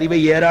வெளிப்படுத்தல் அறிவை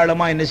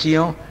ஏராளமா என்ன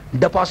செய்யும்,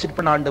 டெபாசிட்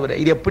பண்ண ஆண்டவர்.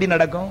 இது எப்படி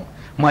நடக்கும்?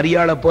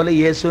 மரியாதை போல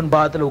இயேசுவின்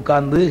பாதத்தில்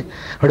உட்கார்ந்து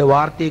அவருடைய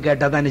வார்த்தையை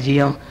கேட்டா தான் என்ன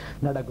செய்யும்,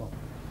 நடக்கும்.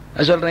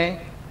 நான் சொல்றேன்,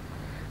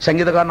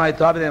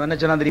 சங்கீதக்காரன் தாவீது என்ன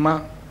சொன்னா தெரியுமா,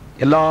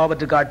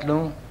 எல்லாவற்றை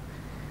காட்டிலும்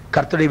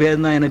கர்த்தருடைய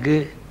வேதம் தான் எனக்கு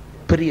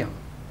பிரியம்.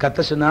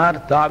 கர்த்தர் சொன்னார்,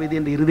 தாவீது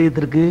என்ற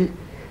இருதயத்திற்கு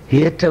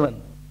ஏற்றவன்.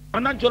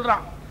 அவன் தான்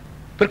சொல்றான்.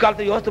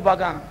 பிற்காலத்தை யோசித்து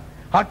பார்க்க,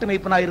 ஆட்டு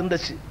மேய்ப்பனா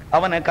இருந்துச்சு,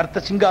 அவனை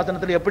கர்த்தர்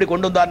சிங்காசனத்தில் எப்படி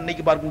கொண்டு வந்தார்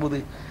இன்னைக்கு பார்க்கும்போது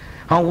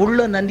அவன்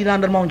உள்ள நன்றி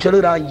நாண்டமா அவன்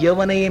சொல்லுறான்,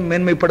 எவனையும்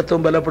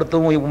மேன்மைப்படுத்தவும்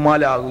பலப்படுத்தவும்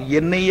உம்மாலே ஆகும்,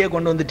 என்னையே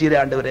கொண்டு வந்துட்டீரே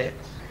ஆண்டவரே.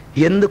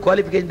 எந்த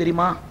குவாலிபிகேஷன்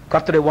தெரியுமா?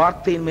 கர்த்தருடைய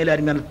வார்த்தையின் மேலே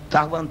அருமையான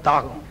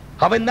தாகம்.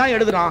 அவன் தான்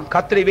எழுதுறான்,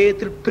 கர்த்தருடைய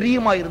வேதத்தில்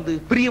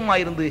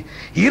பிரியமாயிருந்து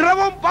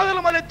இரவும்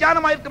பகலும் அதில்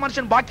தியானமாயிருக்க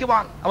மனுஷன்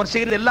பாக்கியவான். அவன்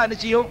செய்யறது எல்லாம்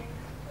நிச்சயம்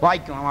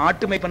வாய்க்கும். அவன்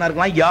ஆட்டு மேய்ப்பனா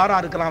இருக்கலாம், யாரா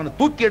இருக்கலாம், அவனை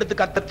தூக்கி எடுத்து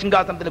கர்த்தர்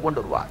சிங்காசனத்தில்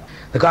கொண்டு வருவார்.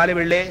 இந்த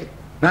காலைவேளை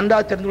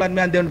நன்றாக தெரிந்து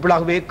அருமையான தேவன்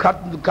பிள்ளையாகவே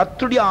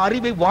கர்த்தருடைய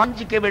அறிவை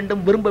வாஞ்சிக்க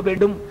வேண்டும், விரும்ப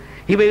வேண்டும்.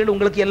 இவைகள்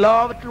உங்களுக்கு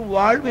எல்லாவற்றிலும்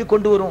வாழ்வை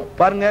கொண்டு வரும்.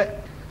 பாருங்க,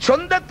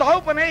 சொந்த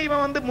தகப்பனே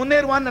இவன்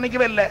முன்னேறுவான்னு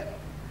நினைக்கவே இல்லை.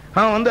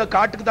 அவன்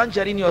காட்டுக்கு தான்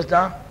சரின்னு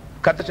யோசித்தான்.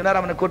 கர்த்தர் சொன்னார்,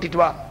 அவனை கூட்டிட்டு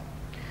வா.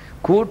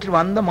 கூட்டிட்டு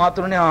வந்த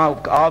மாத்திரமே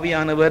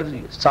ஆவியானவர்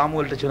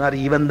சாமுவேல்ட்ட சொன்னார்,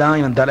 இவன் தான்,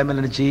 இவன்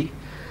தலைமையில் நினைச்சு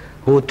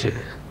ஊற்று.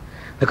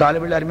 இந்த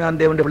காலைவேளை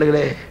அருமையான தேவனுடைய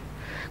பிள்ளைகளே,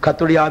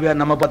 கர்த்தருடைய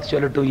ஆவியார் நம்ம பார்த்து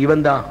சொல்லட்டும்,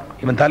 இவன் தான்,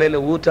 இவன்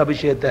தலையில ஊற்று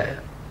அபிஷேகத்தை,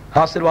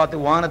 ஆசீர்வாதத்தை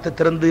வானத்தை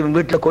திறந்து இவன்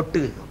வீட்டுல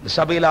கொட்டு.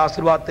 சபையில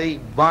ஆசீர்வாதத்தை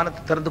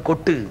வானத்தை திறந்து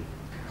கொட்டு.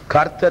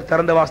 கர்த்தர்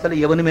திறந்த வாசலை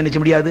எவனும் நினைச்ச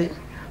முடியாது,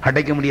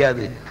 அடைக்க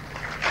முடியாது.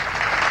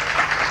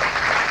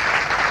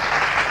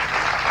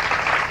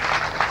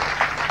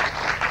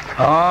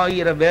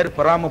 ஆயிரம் பேர்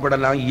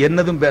பராமப்படலாம்,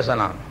 என்னதும்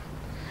பேசலாம்,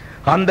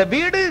 அந்த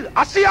வீடு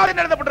அசையாது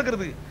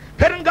எழுதப்பட்டிருக்கிறது.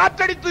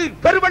 பெருங்காற்றடித்து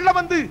பெருவெள்ளம்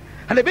வந்து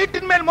அந்த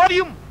வீட்டின் மேல்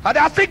மோதியும் அதை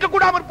அசைக்க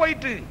கூடாமற்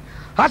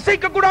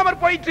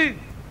போயிற்று.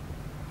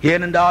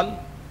 ஏனென்றால்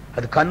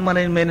அது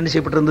கண்மனையின் மேல் என்ன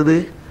செய்யப்பட்டிருந்தது,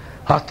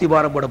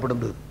 அஸ்திபாரம்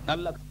போடப்பட்டிருந்தது.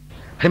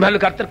 நல்ல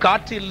கர்த்தர்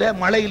காற்று இல்ல,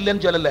 மழை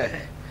இல்லைன்னு சொல்லல,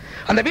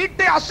 அந்த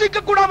வீட்டை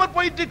அசைக்க கூடாமற்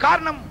போயிற்று.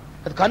 காரணம்,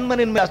 அது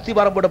கண்மனையின் மேல்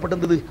அஸ்திபாரம்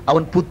போடப்பட்டிருந்தது.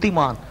 அவன்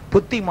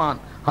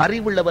புத்திமான்,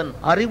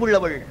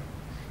 அறிவுள்ளவள்.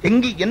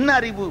 எங்கே என்ன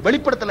அறிவு?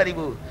 வெளிப்படுத்தல்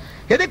அறிவு.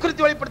 எதை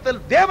குறித்து வெளிப்படுத்தல்?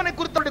 தேவனை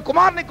குறித்து,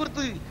 குமாரனை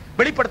குறித்து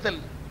வெளிப்படுத்தல்.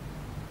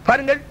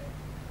 பாருங்கள்,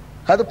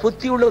 அது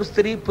புத்தி உள்ள ஒரு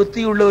ஸ்திரீ,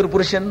 புத்தி உள்ள ஒரு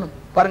புருஷன்.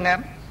 பாருங்க,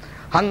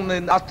 அங்க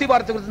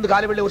அஸ்திபாரத்தை குறித்து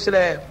காலையில் ஒரு சில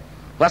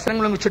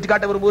வசனங்கள்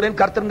சுட்டிக்காட்ட விரும்புகிறேன்.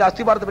 கர்த்தர்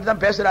அஸ்திபாரத்தை பற்றி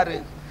தான் பேசுறாரு.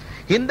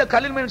 இந்த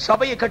கல்லின் மேல்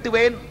சபையை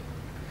கட்டுவேன்,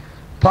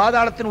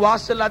 பாதாளத்தின்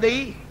வாசல் அதை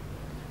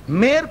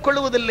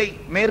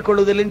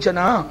மேற்கொள்ளுவதில்லைன்னு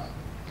சொன்னா,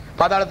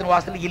 பாதாளத்தின்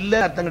வாசல் இல்ல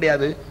அர்த்தம்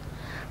கிடையாது.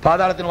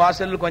 பாதாளத்தின்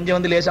வாசல்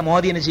கொஞ்சம் லேசா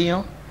மோதி என்ன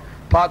செய்யும்,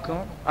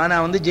 பார்க்கும், ஆனா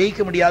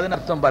ஜெயிக்க முடியாதுன்னு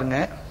அர்த்தம். பாருங்க,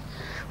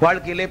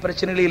 வாழ்க்கையிலே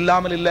பிரச்சனைகள்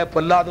இல்லாமல் இல்ல,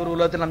 பொல்லாத ஒரு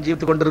உலகத்தில் நாம்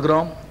ஜீவித்துக்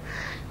கொண்டிருக்கிறோம்.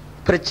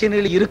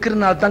 பிரச்சனைகள்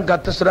இருக்கிறதுனால தான்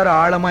கர்த்தர் சொல்றார்,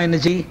 ஆழமா என்ன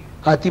செய்,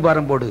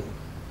 அத்திபாரம் போடு.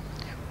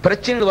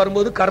 பிரச்சனைகள்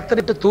வரும்போது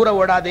கர்த்தரை தூர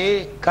ஓடாதே,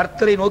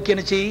 கர்த்தரை நோக்கி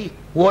என்ன செய்,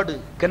 ஓடு.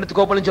 கென்னத்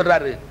கோபாலன்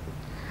சொல்றாரு,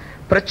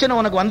 பிரச்சனை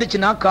உனக்கு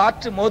வந்துச்சுன்னா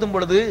காற்று மோதும்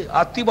பொழுது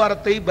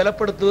அத்திபாரத்தை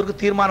பலப்படுத்துவதற்கு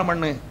தீர்மானம்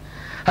பண்ணு.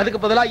 அதுக்கு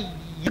பதிலாக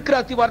இருக்கிற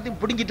அத்திவாரத்தையும்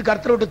பிடுங்கிட்டு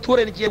கர்த்தரை விட்டு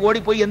தூர நிச்சய ஓடி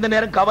போய் எந்த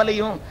நேரம்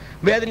கவலையும்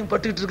வேதனையும்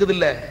பட்டுக்கிட்டு இருக்குது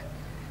இல்ல.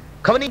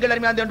 கவனிங்கள்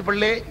அருமையான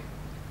பிள்ளை,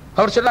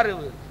 அவர் சொல்றாரு,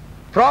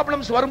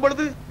 ப்ராப்ளம்ஸ் வரும்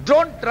பொழுது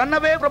don't run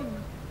away from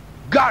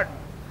God,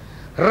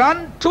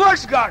 run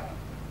towards God.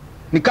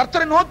 நீ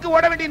கர்த்தரை நோக்கி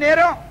ஓட வேண்டிய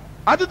நேரம்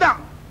அதுதான்.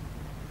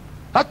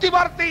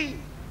 அத்திவாரத்தை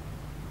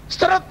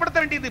ஸ்திரப்படுத்த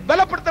வேண்டியது,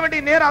 பலப்படுத்த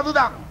வேண்டிய நேரம்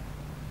அதுதான்.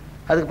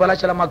 அதுக்கு பல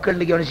சில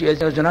மக்கள்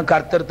சொன்னா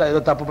கர்த்தர்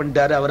ஏதோ தப்பு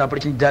பண்ணிட்டாரு, அவர்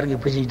அப்படி செஞ்சாரு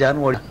இப்படி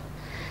செஞ்சாருன்னு ஓட.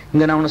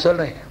 இங்க நான் ஒண்ணு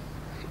சொல்றேன்,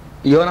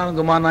 யோனாவின்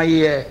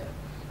குமாரனாகிய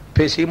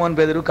சீமோன்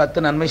பேதுரு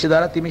கர்த்தர் நன்மை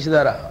செய்தாரா தீமை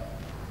செய்தாரா?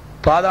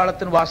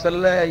 பாதாளத்தின்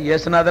வாசல்ல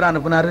இயேசுநாதரை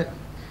அனுப்பினாரு.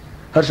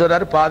 அவர்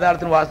சொல்றாரு,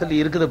 பாதாளத்தின் வாசல்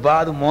இருக்குதுப்பா,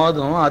 அது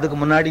மோதும், அதுக்கு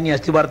முன்னாடி நீ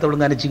அஸ்திபாரத்தை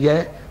ஒழுங்கு அனுப்பிச்சிக்க,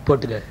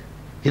 போட்டுக்க.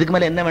 இதுக்கு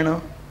மேல என்ன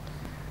வேணும்?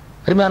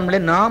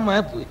 அருமையானவர்களே, நாம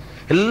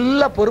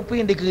எல்லா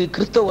பொறுப்பையும் இன்றைக்கு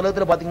கிறிஸ்தவ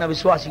உலகத்துல பாத்தீங்கன்னா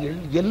விசுவாசிகள்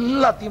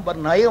எல்லாத்தையும்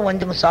பாருங்க, நயம்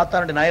வஞ்சகம்,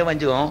 சாத்தானுடைய நயம்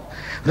வஞ்சகம்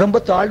ரொம்ப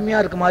தாழ்மையா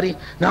இருக்கு மாதிரி,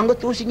 நாங்க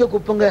தூசிங்க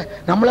குப்புங்க,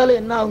 நம்மளால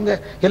என்ன ஆகுங்க,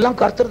 எல்லாம்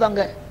கர்த்தர்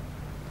தாங்க.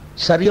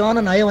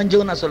 சரியான நய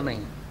வஞ்சகம் நான்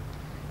சொல்றேன்.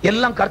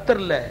 எல்லாம்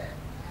கர்த்தர் இல்ல.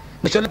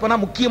 சொல்ல போனா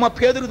முக்கியமா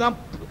பேதுரு தான்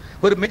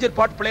ஒரு மேஜர்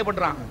பார்ட் பிளே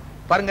பண்றான்.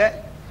 பாருங்க,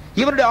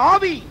 இவருடைய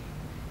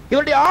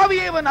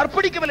ஆவியை இவன்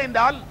அர்ப்பணிக்கவில்லை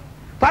என்றால்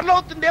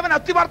பரலோகத்தின் தேவன்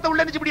அத்திவாரத்தை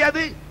உள்ள நினைச்ச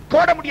முடியாது,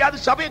 போட முடியாது,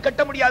 சபையை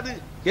கட்ட முடியாது,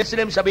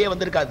 எருசலேம் சபையே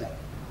வந்திருக்காது.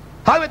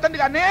 ஆகவே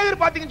தன்னுக்கு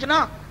அநேகர் பாத்தீங்கன்னு சொன்னா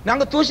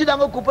நாங்க தூசி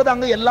தாங்க, குப்பை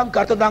தாங்க, எல்லாம்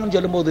கர்த்தர் தாங்கன்னு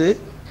சொல்லும் போது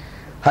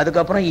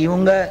அதுக்கப்புறம்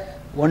இவங்க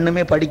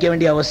ஒண்ணுமே படிக்க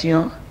வேண்டிய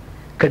அவசியம்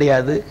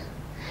கிடையாது,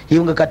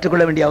 இவங்க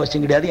கற்றுக்கொள்ள வேண்டிய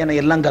அவசியம் கிடையாது. ஏன்னா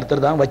எல்லாம்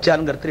கர்த்தர் தான்.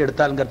 வச்சாலும் கர்த்தர்,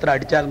 எடுத்தாலும் கர்த்தர்,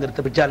 அடிச்சாலும்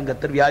கர்த்தர், பிச்சாலும்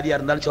கர்த்தர், வியாதியா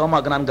இருந்தாலும்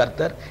சோமாக்கினாலும்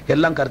கர்த்தர்,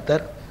 எல்லாம்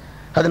கர்த்தர்.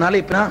 அதனால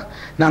இப்ப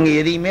நாங்க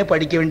எதையுமே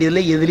படிக்க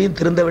வேண்டியதில்லை, எதிலையும்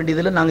திருந்த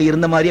வேண்டியதில்லை, நாங்க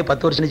இருந்த மாதிரியே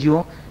 10 வருஷம்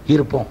நிச்சயம்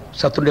இருப்போம்.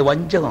 சத்துடைய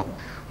வஞ்சகம்.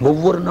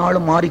 ஒவ்வொரு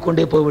நாளும்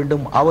மாறிக்கொண்டே போக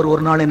வேண்டும். அவர்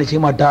ஒரு நாள் என்ன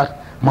செய்ய மாட்டார்?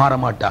 மாற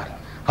மாட்டார்.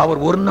 அவர்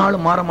ஒரு நாள்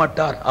மாற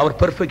மாட்டார். அவர்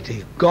perfect.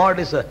 God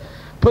is a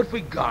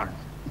perfect God.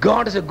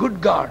 God is a good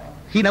God.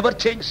 He never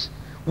changes.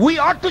 We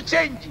ought to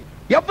change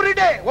every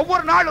day.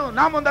 ஒவ்வொரு நாளும்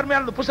நாம அந்த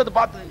அருமையான புத்தகத்தை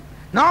பார்த்து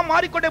நாம்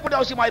மாறிக்கொண்டே போட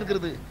அவசியமா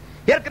இருக்கிறது.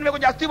 ஏற்கனவே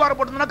கொஞ்சம் அஸ்திவாரம்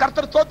போட்டோம்னா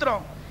கர்த்தர்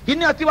தோத்திரம்,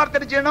 இன்னும் அஸ்திவாரத்தை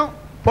செய்யணும்,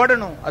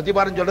 போடணும்.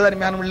 அஸ்திவாரம் சொல்றது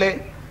அருமையான இல்லை,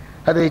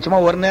 அது சும்மா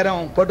ஒரு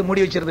நேரம் போட்டு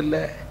மூடி வச்சிருது இல்ல,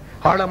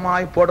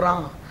 ஆழமாய்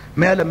போடுறான்.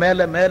 மேல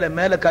மேல மேல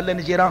மேல கல்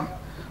என்ன செய்யறான்?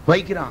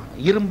 வைக்கிறான்.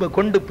 இரும்பு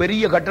கொண்டு,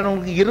 பெரிய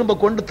கட்டணம் இரும்பை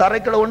கொண்டு,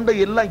 தரைக்களை கொண்டு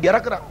எல்லாம்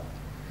இறக்குறான்.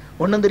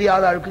 ஒன்னும்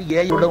தெரியாத ஆளுக்கு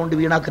ஏன் இவ்வளவு கொண்டு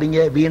வீணாக்குறீங்க?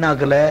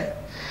 வீணாக்கல.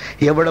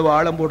 எவ்வளவு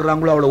ஆழம்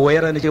போடுறாங்களோ அவ்வளவு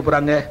உயரம் நிச்சய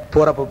போறாங்க,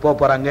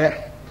 போறாங்க.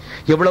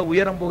 எவ்வளவு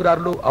உயரம்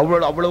போகிறார்களோ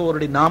அவ்வளவு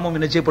அவருடைய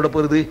நாமம் நிச்சயப்பட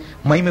போகிறது,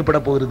 மைமைப்பட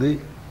போகிறது.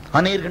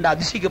 அநேகர்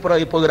அதிசயிக்கப்பட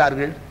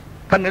போகிறார்கள்.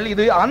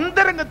 இது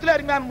அந்தரங்கத்தில்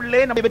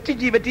அருமையானவர்களே, நம்ம வெற்றி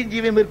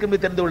ஜீவம் இருக்கு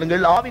தெரிந்து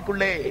கொள்ளுங்கள்,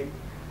 ஆவிக்குள்ளே.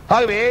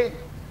 ஆகவே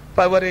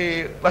ஒரு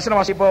வசனம்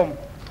வாசிப்போம்.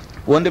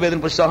 1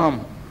 பேதுரு புத்தகம்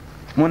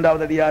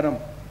 3வது அதிகாரம்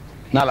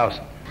 4வது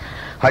வசனம்.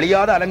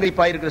 அழியாத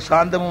அலங்கரிப்பாயிருக்கிற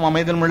சாந்தமும்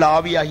அமைதலும் உள்ள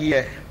ஆவியாகிய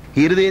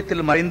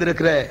இருதயத்தில்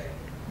மறைந்திருக்கிற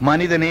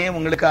மனிதனே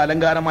உங்களுக்கு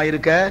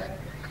அலங்காரமாயிருக்க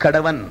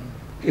கடவன்.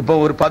 இப்போ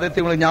ஒரு பதத்தை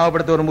உங்களுக்கு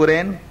ஞாபகப்படுத்த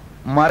விரும்புகிறேன்.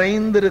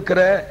 மறைந்திருக்கிற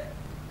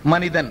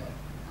மனிதன்.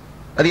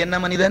 அது என்ன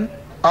மனிதன்?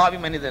 ஆவி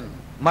மனிதன்.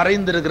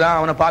 மறைந்திருக்கிறான்,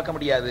 அவனை பார்க்க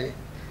முடியாது.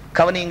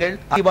 கவனியங்கள்,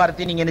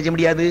 அதிகாரத்தை நீங்க என்ன செய்ய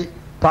முடியாது?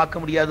 பார்க்க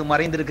முடியாது.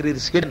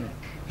 மறைந்திருக்கிறீர்கள்.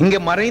 இங்க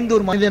மறைந்து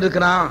ஒரு மனிதன்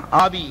இருக்கிறான்,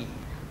 ஆவி.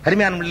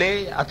 அருமையானவர்களே,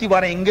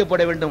 அத்திவாரம் எங்கே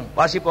போட வேண்டும்?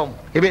 வாசிப்போம்.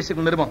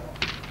 எபேசியர் நிருபம்,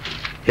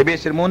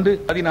 எபேசியர்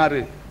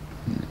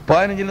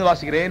 3:16-15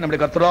 வாசிக்கிறேன். நம்முடைய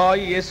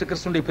கர்த்தராகிய இயேசு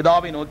கிறிஸ்துவின்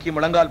பிதாவை நோக்கி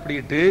முழங்கால்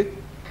படியிட்டு,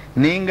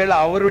 நீங்கள்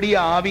அவருடைய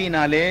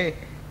ஆவியினாலே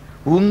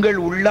உங்கள்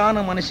உள்ளான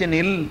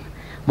மனுஷனில்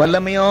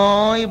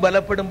வல்லமையாய்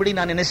பலப்படும்படி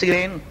நான் என்ன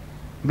செய்கிறேன்?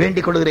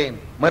 வேண்டிக் கொள்கிறேன்.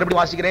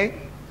 மறுபடியும் வாசிக்கிறேன்.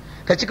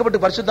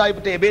 ரட்சிக்கப்பட்டு பரிசுத்தாய்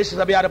பெற்ற எபேசு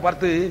சபையாரை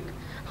பார்த்து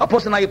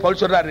அப்போஸ்தலனாகிய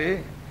பவுல் சொல்றாரு,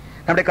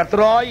 நம்முடைய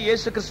கர்த்தராகிய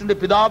இயேசு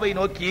கிறிஸ்துவின் பிதாவை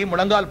நோக்கி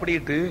முழங்கால்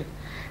படியிட்டு,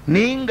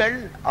 நீங்கள்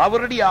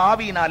அவருடைய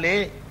ஆவியினாலே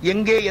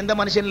எங்கே, எந்த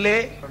மனுஷனிலே?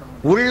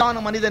 உள்ளான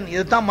மனிதன்.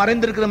 இதுதான்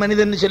மறைந்திருக்கிற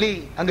மனிதன் சொல்லி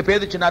அங்க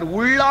பேது சொன்னார்.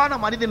 உள்ளான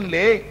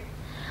மனிதனிலே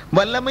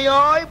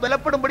வல்லமையாய்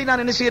பலப்படும்படி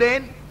நான் என்ன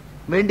செய்கிறேன்?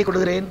 வேண்டிக்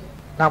கொள்கிறேன்.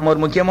 நாம் ஒரு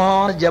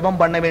முக்கியமான ஜெபம்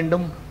பண்ண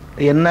வேண்டும்.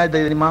 என்ன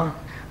தெரியுமா?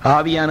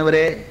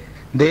 ஆவியானவரே,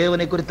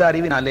 தேவனை குறித்த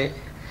அறிவினாலே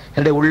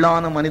என்னுடைய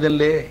உள்ளான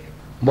மனிதனிலே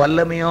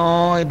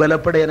வல்லமையாய்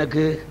பலப்பட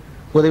எனக்கு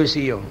உதவி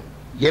செய்யும்.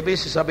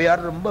 எபேசு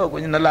சபையார் ரொம்ப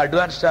கொஞ்சம் நல்லா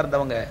அட்வான்ஸ்டா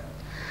இருந்தவங்க.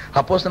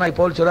 அப்போஸ்தலனாகிய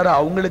பவுல் சொல்றாரு,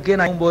 அவங்களுக்கே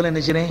நான் போல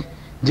நினைச்சேன்,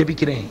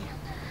 ஜெபிக்கிறேன்.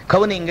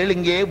 கவனிங்கள்,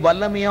 இங்கே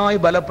வல்லமையாய்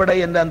பலப்பட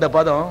என்ற அந்த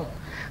பதம்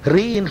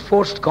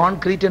ரீஇன்ஃபோர்ஸ்ட்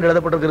கான்கிரீட் என்று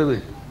எழுதப்பட்டிருக்கிறது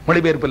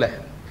மொழிபெயர்ப்புல.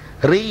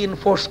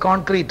 ரீஇன்ஃபோர்ஸ்ட்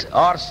கான்கிரீட்,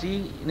 ஆர்சி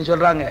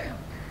சொல்றாங்க.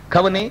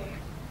 கவனி,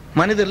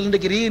 மனிதர்கள்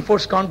இன்றைக்கு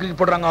ரீஇன்ஃபோர்ஸ்ட் கான்கிரீட்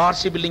போடுறாங்க.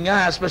 ஆர்சி பில்டிங்கா,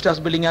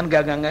 ஆஸ்பெஸ்டாஸ் பில்டிங்கான்னு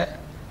கேட்காங்க.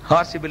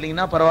 ஆர்சி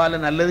பில்டிங்னா பரவாயில்ல,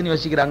 நல்லதுன்னு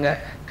யோசிக்கிறாங்க.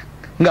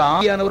 இங்க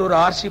ஆவியானவர் ஒரு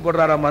ஆர்சி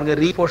போடுறாராம் பாருங்க,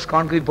 ரீஇன்ஃபோர்ஸ்ட்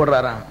கான்கிரீட்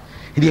போடுறாராம்.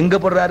 இது எங்க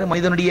போடுறாரு?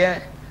 மனிதனுடைய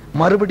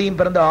மறுபடியும்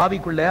பிறந்த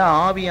ஆவிக்குள்ள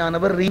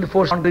ஆவியானவர்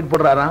ரீஇன்ஃபோர்ஸ்ட் கான்கிரீட்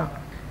போடுறாராம்.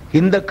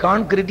 இந்த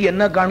கான்கிரீட்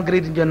என்ன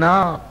கான்கிரீட் சொன்னா,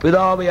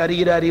 பிதாவை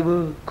அறிகிற அறிவு,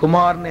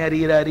 குமாரனை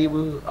அறிகிற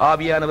அறிவு,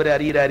 ஆவியானவரை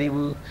அறிகிற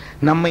அறிவு,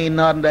 நம்மை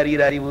இன்னார்ந்து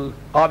அறிகிற அறிவு,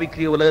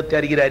 ஆவிக்குரிய உலகத்தை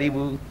அறிகிற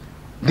அறிவு,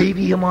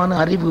 தெய்வீகமான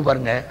அறிவு.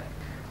 பாருங்க,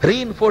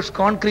 ரீஇன்ஃபோர்ஸ்ட்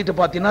கான்கிரீட்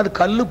பாத்தீங்கன்னா அது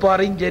கல்லு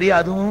பாறையும் சரி,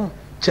 அதுவும்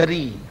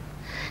சரி.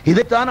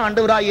 இதைத்தான்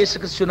ஆண்டவராய் இயேசு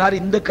கிறிஸ்து சொன்னார்,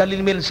 இந்த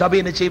கல்லின் மேல் சபை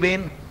என்ன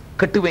செய்வேன்?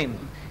 கட்டுவேன்.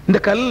 இந்த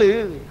கல்லு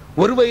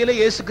ஒரு வகையில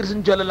இயேசு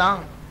கிறிஸ்துன்னு சொல்லலாம்.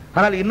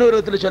 ஆனால் இன்னொரு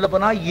விதத்தில் சொல்ல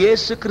போனா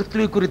இயேசு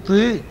கிறிஸ்துவை குறித்து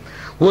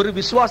ஒரு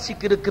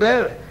விசுவாசிக்கு இருக்கிற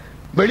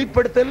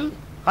வெளிப்படுத்தல்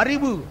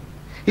அறிவு.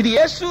 இது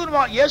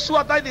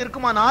இயேசுவா தான் இது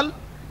இருக்குமானால்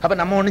அப்ப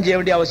நம்ம ஒண்ணும் செய்ய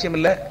வேண்டிய அவசியம்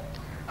இல்லை.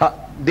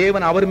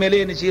 தேவன் அவர்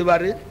மேலே என்ன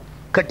செய்வாரு?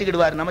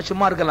 கட்டிக்கிடுவார். நம்ம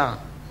சும்மா இருக்கலாம்.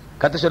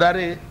 கர்த்தர்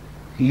சொல்றாரு,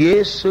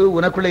 இயேசு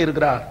உனக்குள்ளே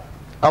இருக்கிறார்,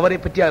 அவரை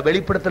பற்றிய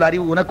வெளிப்படுத்தல்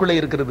அறிவு உனக்குள்ளே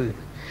இருக்கிறது.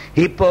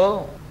 இப்போ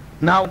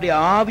நான் உடைய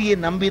ஆவியை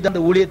நம்பி தான்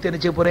அந்த ஊழியத்தை என்ன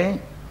செய்ய போறேன்?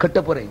 கட்ட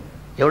போறேன்.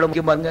 எவ்வளவு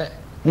முக்கியம் பாருங்க.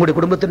 உங்களுடைய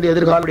குடும்பத்தினுடைய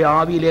எதிர்காலுடைய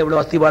ஆவியிலே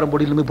எவ்வளவு அஸ்திவாரம்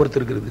பொடியிலுமே பொறுத்து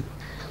இருக்கிறது.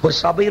 ஒரு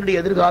சபையுடைய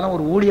எதிர்காலம்,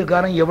 ஒரு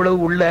ஊழியக்காரன் எவ்வளவு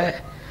உள்ள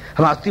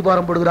அவன்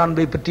அஸ்திபாரம் போடுகிறான்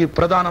என்பதை பற்றி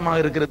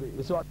பிரதானமாக இருக்கிறது.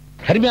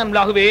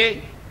 அருமையானவர்களாகவே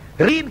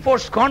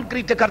ரீஇன்ஃபோர்ஸ்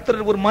கான்கிரீட்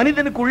கர்த்தர் ஒரு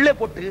மனிதனுக்கு உள்ளே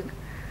போட்டு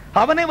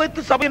அவனை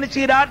வைத்து சபை என்ன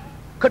செய்கிறார்,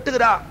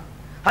 கட்டுகிறார்.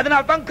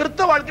 அதனால தான்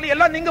கிறிஸ்தவ வாழ்க்கையில்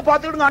எல்லாம் நீங்க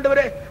பார்த்துக்கிடுங்க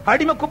ஆண்டவரே,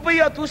 அடிமை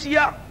குப்பையா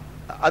தூசியா,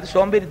 அது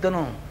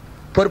சோம்பேறித்தனம்.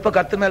 பொறுப்பை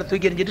கர்த்தர் மேல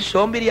தூக்கி எறிஞ்சிட்டு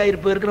சோம்பேறியா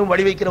இருப்பதற்கு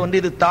வழி வைக்கிற வந்து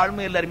இது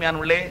தாழ்மை இல்லை.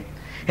 அருமையானவர்களே,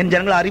 என்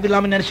ஜனங்கள்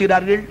அறிவில்லாமல்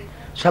நினைச்சுகிறார்கள்,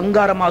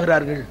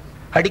 சங்காரமாகிறார்கள்.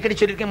 அடிக்கடி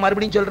சொல்லியிருக்கேன்,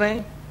 மறுபடியும் சொல்றேன்,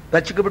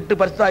 ரட்சிக்கப்பட்டு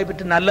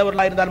பரிசுத்தமாகிவிட்டு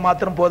நல்லவர்களா இருந்தால்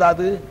மாத்திரம்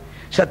போதாது,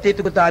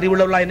 சத்தியத்துக்கு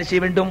அறிவுள்ளவர்களா என்ன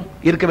செய்ய வேண்டும்,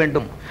 இருக்க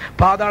வேண்டும்.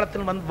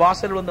 பாதாளத்தில் வந்து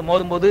வாசல் வந்து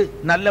மோதும் போது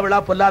நல்லவளா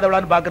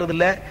பொல்லாதவளான்னு பாக்குறது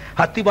இல்ல,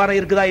 அத்திபாரம்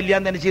இருக்குதா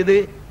இல்லையான்னு என்ன செய்யுது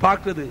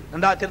பாக்குறது.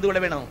 நன்றா தெரிந்து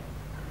கொள்ள வேணும்.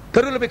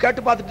 தெருவில் போய்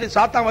கேட்டு பார்த்துட்டு,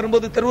 சாத்தான்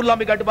வரும்போது தெருவில்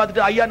போய் கேட்டு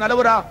பார்த்துட்டு ஐயா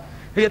நல்லவரா,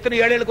 எத்தனை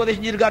ஏழைகளுக்கு உதவி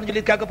செஞ்சிருக்காருன்னு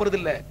சொல்லி கேட்க போறது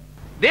இல்ல.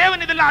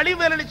 தேவன் இதெல்லாம் அழிவு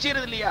வேலை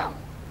செய்யறது இல்லையா?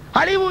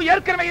 அழிவு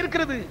ஏற்கனவே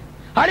இருக்கிறது.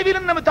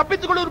 அழிவிலும் நம்ம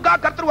தப்பித்துக் கொள்வதற்காக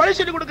கர்த்தர் வழி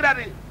சொல்லி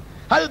கொடுக்கிறாரு.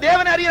 அது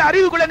தேவனை அறிய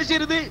அறிவுக்குள்ள என்ன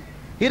செய்யறது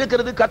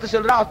இருக்கிறது. கர்த்தர்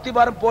சொல்றா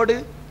அஸ்திபாரம் போடு.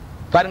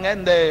 பாருங்க,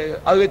 இந்த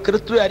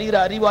கிறிஸ்துவை அறிகிற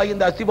அறிவாகி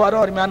இந்த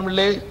அஸ்திபாரம்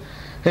அருமையானவர்களே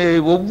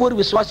ஒவ்வொரு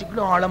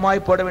விசுவாசிக்கும்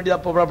ஆழமாய் போட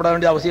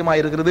வேண்டிய அவசியமா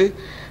இருக்கிறது.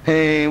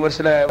 ஒரு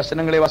சில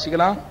வசனங்களை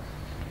வாசிக்கலாம்.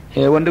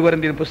 1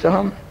 கொரிந்தியர்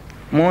புத்தகம்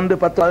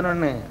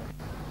 3:10-11.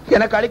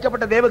 எனக்கு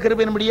அளிக்கப்பட்ட தேவ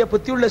கிருபையின்படியே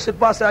புத்தியுள்ள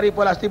சிற்பாசாரி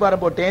போல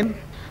அஸ்திபாரம் போட்டேன்.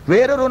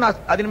 வேறொருவன்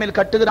அதன் மேல்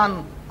கட்டுகிறான்,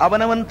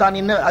 அவனவன் தான்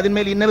அதன்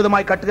மேல் இன்ன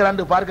விதமாய் கட்டுகிறான்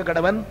என்று பார்க்க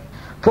கடவன்.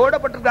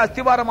 போடப்பட்டிருக்கிற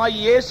அஸ்திபாரமாய்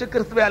இயேசு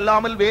கிறிஸ்துவை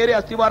அல்லாமல் வேறு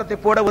அஸ்திபாரத்தை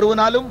போட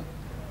வருவனாலும்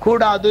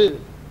கூடாது.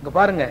 இங்க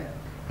பாருங்க,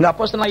 இங்க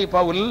அப்போஸ்தலனாகிய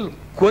பவுல்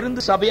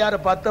கொரிந்து சபையாரை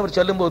பார்த்து அவர்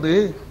சொல்லும்போது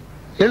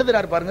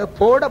எழுதுறார் பாருங்க,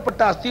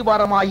 போடப்பட்ட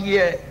அஸ்திபாரமாகிய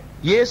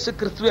இயேசு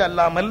கிறிஸ்துவை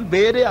அல்லாமல்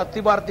வேறு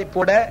அஸ்திபாரத்தை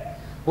போட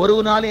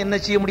ஒருவனாலும் என்ன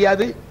செய்ய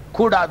முடியாது,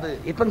 கூடாது.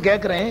 இப்ப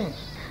கேட்கிறேன்,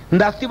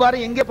 இந்த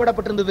அஸ்திபாரம் எங்கே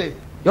போடப்பட்டிருந்தது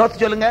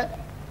யோசிச்சு சொல்லுங்க.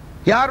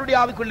 யாருடைய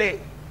ஆவிக்குள்ளே?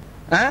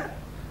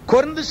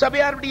 கொரிந்து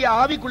சபையாருடைய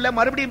ஆவிக்குள்ள,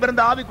 மறுபடியும்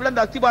பிறந்த ஆவிக்குள்ள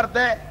இந்த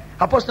அஸ்திபாரத்தை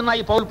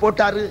அப்போஸ்தலனாகிய பவுல்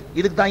போட்டாரு.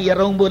 இதுக்கு தான்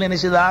இரவும் என்ன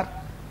செய்தார்,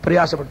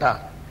 பிரயாசப்பட்டார்.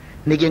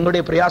 இன்னைக்கு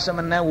எங்களுடைய பிரயாசம்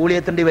என்ன?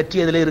 ஊழியத்தினுடைய வெற்றி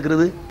எதில்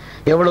இருக்கிறது?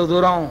 எவ்வளவு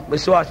தூரம்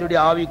விசுவாசியுடைய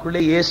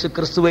ஆவிக்குள்ளே இயேசு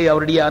கிறிஸ்துவை,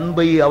 அவருடைய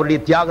அன்பை, அவருடைய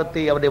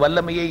தியாகத்தை, அவருடைய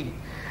வல்லமையை,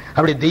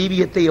 அவருடைய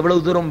தெய்வீகத்தை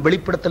எவ்வளவு தூரம்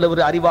வெளிப்படுத்தல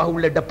ஒரு அறிவாக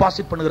உள்ள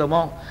டெபாசிட்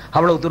பண்ணுகிறோமோ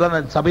அவ்வளவு தூரம்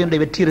சபையுடைய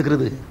வெற்றி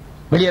இருக்கிறது.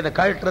 வெளியே அதை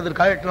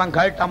கழட்டலாம்,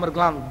 கழட்டாம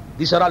இருக்கலாம்.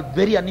 These are all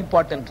very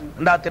unimportant.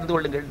 தெரிந்து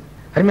கொள்ளுங்கள்.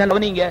 அருமையான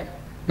நீங்க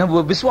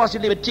நம்ம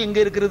விசுவாசியுடைய வெற்றி எங்க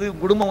இருக்கிறது?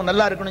 குடும்பம்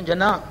நல்லா இருக்கணும்னு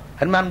சொன்னா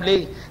அருமையானே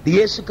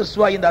இயேசு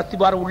கிறிஸ்துவா இந்த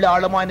அஸ்திபாரம் உள்ள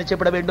ஆழமா என்ன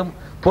செய்யப்பட வேண்டும்,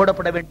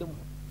 போடப்பட வேண்டும்.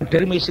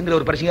 டெர்மிஸ்ங்கிற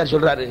ஒரு பிரசங்கர்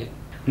சொல்றாரு,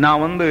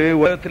 நான் வந்து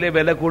உலகத்திலே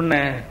விலை கூடின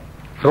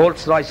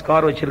ரோல்ஸ் ராய்ஸ்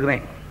கார்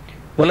வச்சிருக்கிறேன்,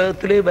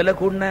 உலகத்திலே விலை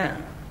கூடின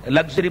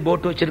லக்ஸரி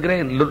போட்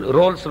வச்சிருக்கிறேன்,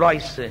 ரோல்ஸ்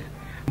ராய்ஸ்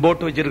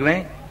போட்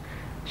வச்சிருக்கிறேன்,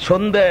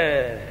 சொந்த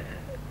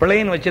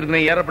பிளேன்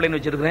வச்சிருக்கிறேன், ஏரோப்ளேன்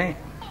வச்சிருக்கிறேன்,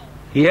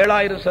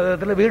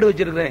 7000% வீடு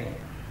வச்சிருக்கிறேன்.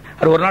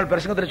 அவர் ஒரு நாள்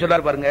பிரசங்கத்தில்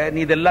சொல்லார் பாருங்க, நீ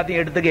இது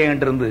எல்லாத்தையும் எடுத்துக்க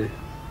என்கிட்ட இருந்து,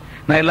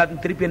 நான்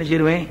எல்லாத்தையும் திருப்பி என்ன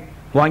செய்வேன்,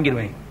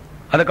 வாங்கிடுவேன்.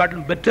 அதை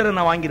காட்டிலும் பெட்டரை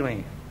நான்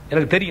வாங்கிடுவேன்.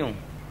 எனக்கு தெரியும்.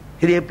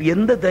 இது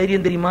எந்த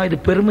தைரியம் தெரியுமா? இது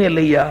பெருமை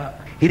இல்லையா?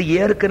 இது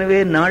ஏற்கனவே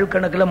நாள்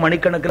கணக்கில்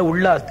மணிக்கணக்கில்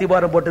உள்ள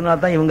அஸ்திபாரம்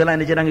போட்டதுனால தான் இவங்க எல்லாம்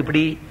என்ன செய்றாங்க,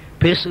 இப்படி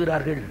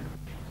பேசுகிறார்கள்.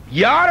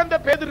 யார் அந்த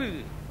பேதுரு,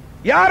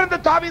 யார்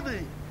அந்த தாவீது?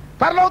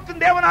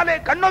 பரலோகத்தின் தேவனாலே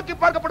கண்ணோக்கி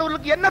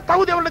பார்க்கப்படுவதற்கு என்ன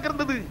தகுதி அவர்களுக்கு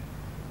இருந்தது?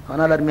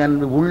 ஆனால்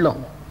அருமையான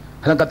உள்ளம்.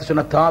 அதான் கர்த்தர்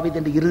சொன்ன, தாவீது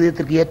என்ற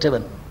இருதயத்திற்கு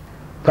ஏற்றவன்.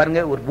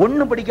 பாருங்க, ஒரு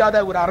ஒண்ணு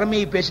படிக்காத ஒரு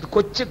அரமையை பேசிட்டு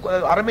கொச்சு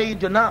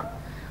அரமைன்னு சொன்னா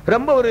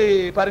ரொம்ப ஒரு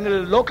பாருங்க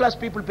லோ கிளாஸ்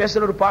பீப்புள்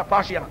பேசுற ஒரு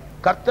பாஷையா.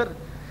 கர்த்தர்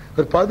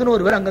ஒரு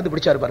 11 பேர் அங்கிருந்து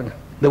பிடிச்சாரு பாருங்க,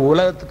 இந்த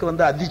உலகத்துக்கு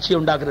வந்து அதிர்ச்சி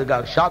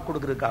உண்டாக்குறதுக்காக, ஷாக்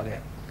கொடுக்கறதுக்காக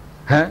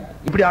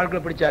இப்படி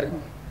ஆட்களை பிடிச்சாரு.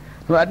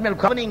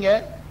 கவனிங்க,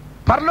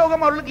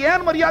 பரலோகம் அவர்களுக்கு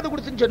ஏன் மரியாதை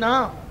கொடுத்துன்னு சொன்னா,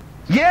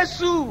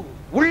 இயேசு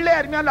உள்ளே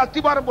அருமையான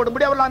அஸ்திபாரம்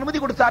போடும்படி அவர்கள் அனுமதி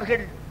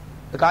கொடுத்தார்கள்.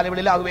 காலை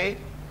வேளையில ஆகவே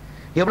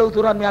எவ்வளவு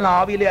தூரம் அருமையான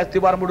ஆவியிலே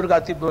அஸ்திபாரம்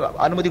போடுறதுக்கு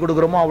அனுமதி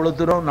கொடுக்கிறோமோ அவ்வளவு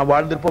தூரம் நான்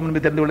வாழ்ந்திருப்போம்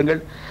என்று தெரிந்து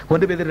கொள்ளுங்கள்.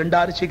 1 பேதுரு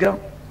 2:6 சீக்கிரம்,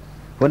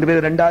 1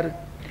 பேதுரு 2:6.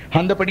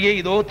 அந்தபடியே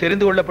இதோ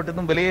தெரிந்து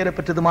கொள்ளப்பட்டதும்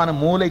விலையேறப்பட்டதுமான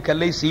மூலை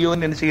கல்லை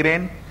சீயோன் என்ன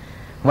செய்கிறேன்,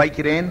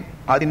 வைக்கிறேன்,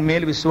 அதன்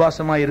மேல்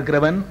விசுவாசமாய்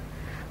இருக்கிறவன்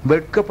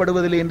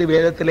வெட்கப்படுவதில்லை என்று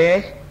வேதத்திலே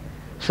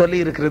சொல்லி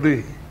இருக்கிறது.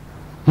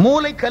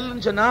 மூலை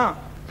கல்லுன்னு சொன்னா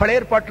பழைய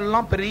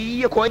ஏற்பாட்டிலாம்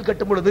பெரிய கோயில்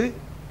கட்டும் பொழுது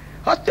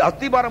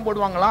அஸ்திபாரம்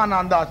போடுவாங்களாம். ஆனா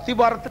அந்த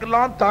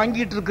அஸ்திபாரத்துக்கெல்லாம்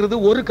தாங்கிட்டு இருக்கிறது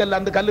ஒரு கல்,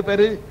 அந்த கல்லு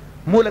பேரு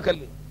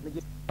மூலக்கல்.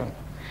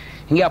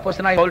 இங்க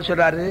அப்போஸ்தலனாகிய பவுல்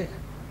சொல்றாரு,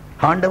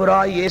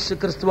 ஆண்டவராய் இயேசு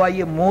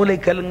கிறிஸ்துவாகிய மூலை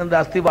கல்லுங்கிற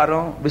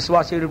அஸ்திபாரம்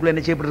விசுவாசிகளுக்குள்ள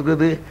என்ன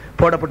செய்யப்பட்டிருக்கிறது,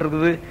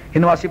 போடப்பட்டிருக்கிறது.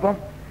 இன்னும் வாசிப்போம்.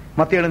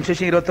 மத்தேயு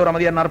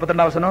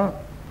 21:42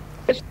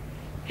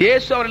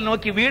 இயேசு அவர்களை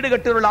நோக்கி, வீடு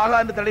கட்டுவர்களாக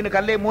அந்த தலையின்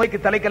கல்லை மூளைக்கு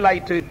தலைக்கல்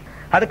ஆயிற்று,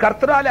 அது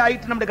கர்த்தராலே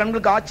ஆயிற்று, நம்முடைய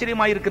கண்களுக்கு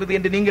ஆச்சரியமாயிருக்கிறது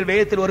என்று நீங்கள்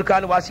வேதத்தில் ஒரு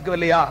காலம்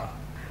வாசிக்கவில்லையா?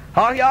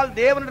 ஆகையால்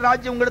தேவன்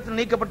ராஜ்யம் உங்களுக்கு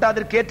நீக்கப்பட்ட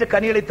அதற்கேற்ற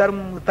கனிகளை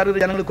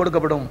தருவது ஜனங்களுக்கு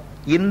கொடுக்கப்படும்.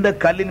 இந்த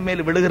கல்லின்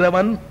மேல்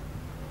விழுகிறவன்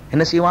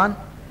என்ன செய்வான்,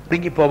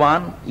 பிடுங்கி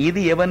போவான். இது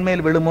எவன்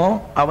மேல் விழுமோ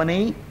அவனை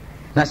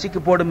நசிக்கு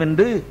போடும்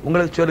என்று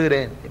உங்களுக்கு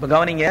சொல்லுகிறேன். இப்ப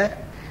கவனிங்க,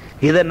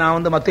 இதை நான்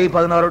வந்து மத்தேயு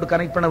 16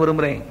 கனெக்ட் பண்ண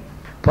விரும்புறேன்.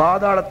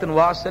 பாதாளத்தின்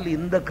வாசல்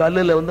இந்த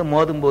கல்லுல வந்து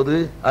மோதும் போது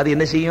அது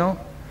என்ன செய்யும்,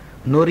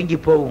 நொறுங்கி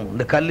போகும்.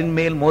 இந்த கல்லின்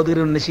மேல்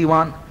மோதுகிறவன் என்ன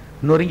செய்வான்,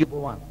 நொறுங்கி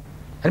போவான்.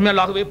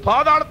 அருமையாகவே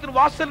பாதாளத்தின்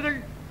வாசல்கள்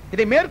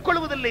இதை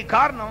மேற்கொள்வதில்லை.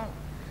 காரணம்,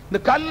 இந்த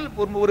கல்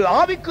ஒரு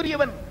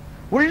ஆவிக்குரியவன்,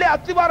 உள்ளே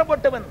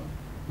அத்திவாரப்பட்டவன்,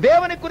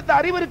 தேவனை குறித்த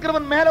அறிவு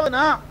இருக்கிறவன்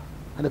மேலவனா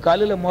அந்த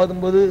கல்லில்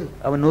மோதும் போது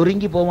அவன்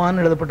நொறுங்கி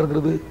போவான்னு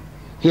எழுதப்பட்டிருக்கிறது.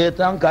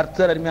 இதுதான்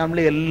கர்த்தர்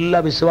அருமையாமலே எல்லா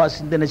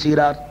விசுவாசியும் என்ன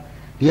செய்கிறார்,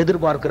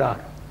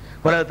 எதிர்பார்க்கிறார்.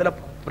 உலகத்துல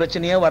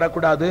பிரச்சனையே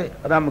வரக்கூடாது.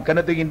 அதான்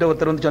கிணத்துக்கின்ற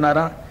ஒருத்தர் வந்து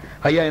சொன்னாராம்,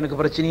 ஐயா எனக்கு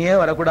பிரச்சனையே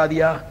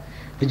வரக்கூடாதியா,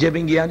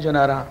 ஜெபிங்கியான்னு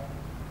சொன்னாராம்.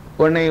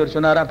 உடனே இவர்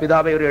சொன்னாராம்,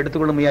 பிதாவை இவர்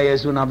எடுத்துக்கொள்ளும் ஐயா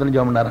இயேசு நான்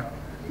ஜெபம் பண்ணாராம்.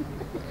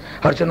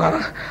 அவர்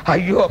சொன்னாராம்,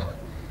 ஐயோ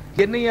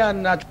என்னையா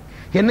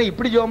என்ன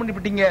இப்படி ஜெபம் பண்ணி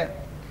விட்டீங்க,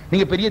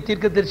 நீங்க பெரிய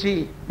தீர்க்கதரிசி,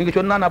 நீங்க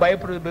சொன்னா நான்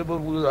பயப்படு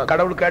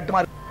கடவுள்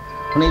கேட்டுமா.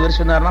 இவர்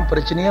சொன்னார்னா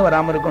பிரச்சனையே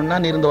வராம இருக்கும்னா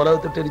நீர் இந்த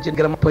உலகத்தை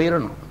தெரிஞ்சுக்கிறமா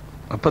போயிடணும்,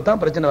 அப்பதான்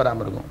பிரச்சனை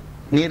வராம இருக்கும்.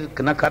 நீர்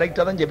நான்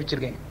கரெக்டா தான்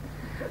ஜெபிச்சிருக்கேன்.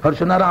 அவர்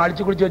சொன்னாராம்,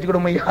 அழிச்சு குடிச்சு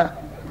வச்சுக்கிடும் ஐயா.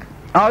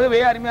 ஆகவே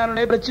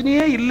அருமையான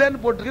பிரச்சனையே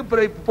இல்லைன்னு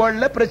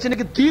போட்டுருக்கு.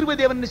 பிரச்சனைக்கு தீர்வு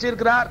தேவன்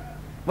செய்திருக்கிறார்,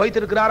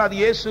 வைத்திருக்கிறார். அது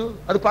இயேசு.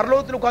 அது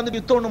பரலோகத்தில் உட்கார்ந்து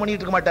யுத்தம் ஒண்ணு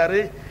பண்ணிட்டு இருக்க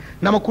மாட்டாரு.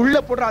 நமக்குள்ள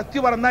போடுற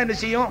அத்திவாரம் தான் என்ன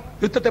செய்யும்,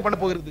 யுத்தத்தை பண்ண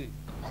போகிறது.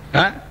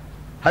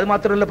 அது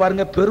மாத்திரம் இல்ல,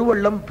 பாருங்க,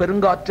 பெருவெள்ளம்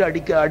பெருங்காற்று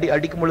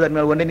அடிக்கும்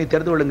பொழுது ஒன்றை நீ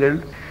தெரிந்து கொள்ளுங்கள்,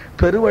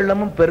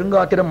 பெருவெள்ளமும்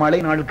பெருங்காற்று மழை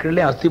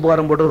நாட்களிலே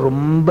அஸ்திபாரம் போடுறது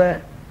ரொம்ப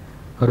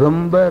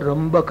ரொம்ப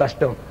ரொம்ப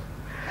கஷ்டம்.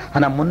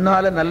 ஆனா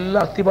முன்னால நல்ல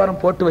அஸ்திபாரம்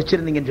போட்டு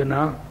வச்சிருந்தீங்கன்னு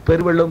சொன்னா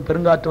பெருவெள்ளம்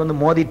பெருங்காற்று வந்து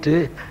மோதிட்டு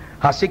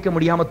அசைக்க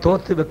முடியாம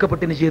தோத்து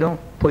வெக்கப்பட்டு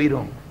நிச்சயம்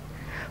போயிரும்.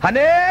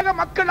 அநேக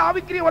மக்கள்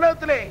ஆவிக்குரிய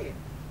உலகத்திலே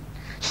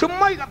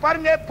சும்மா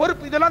பாருங்க,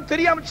 பொறுப்பு இதெல்லாம்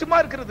தெரியாம சும்மா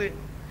இருக்கிறது.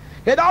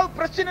 ஏதாவது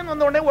பிரச்சனை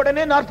வந்த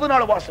உடனே 40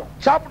 நாள் வாசம்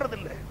சாப்பிடுறது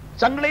இல்லை,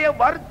 சங்களையே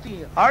வருத்தி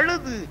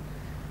அழுது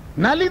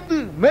நலிந்து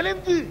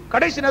மெலிந்து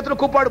கடைசி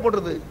நேரத்தில் கூப்பாடு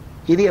போடுறது.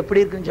 இது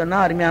எப்படி இருக்குன்னு சொன்னா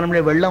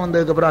அருமையான வெள்ளம்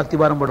வந்ததுக்கு அப்புறம்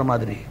அஸ்திவாரம் போடுற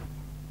மாதிரி.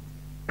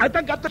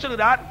 அதுதான் கர்த்தர்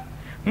சொல்கிறார்,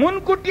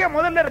 முன்கூட்டிய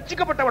முதல்ல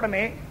ரட்சிக்கப்பட்ட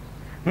உடனே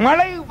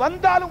மழை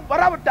வந்தாலும்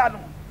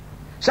வராவிட்டாலும்,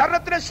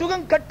 சரீரத்தில்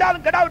சுகம்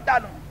கட்டாலும்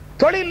கெடாவிட்டாலும்,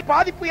 தொழில்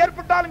பாதிப்பு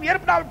ஏற்பட்டாலும்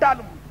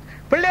ஏற்படாவிட்டாலும்,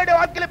 பிள்ளையுடைய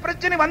வாழ்க்கையில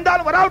பிரச்சனை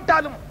வந்தாலும்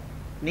வராவிட்டாலும்,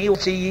 நீ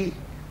செய்யி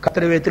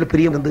கர்த்தர் வேதத்தில்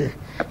பிரியம் வந்து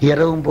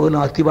இரவும்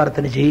போகலும்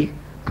அஸ்திவாரத்தை செய்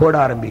போட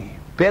ஆரம்பி.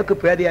 பேக்கு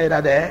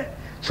பேதையாயிராத.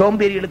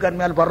 சோம்பேறிகளுக்கு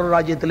அருமையால் பரவ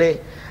ராஜ்யத்திலே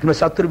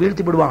சத்துரு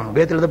வீழ்த்தி விடுவான்.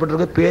 வேதத்தில்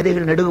எழுதப்பட்டிருக்க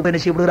பேதைகள் நெடுகு என்ன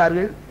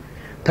செய்யப்படுகிறார்கள்,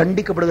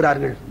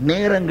 தண்டிக்கப்படுகிறார்கள்.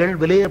 நேரங்கள்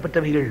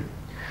விலையேறப்பட்டவைகள்.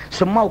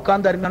 சும்மா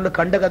உட்கார்ந்து அருமையான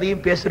கண்ட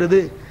கதையும் பேசுறது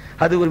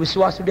அது ஒரு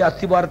விசுவாசுடைய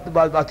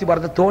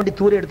அஸ்திபாரத்தை தோண்டி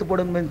தூர எடுத்து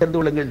போடும் தெரிந்து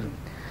கொள்ளுங்கள்.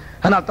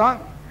 ஆனால் தான்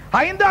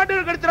 5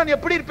 ஆண்டுகள் கழித்து நான்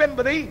எப்படி இருப்பேன்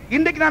என்பதை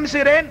இன்றைக்கு நான்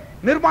செய்கிறேன்,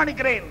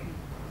 நிர்மாணிக்கிறேன்.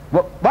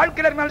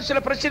 வாழ்க்கையில் சில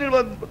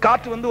பிரச்சனைகள்,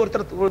 காற்று வந்து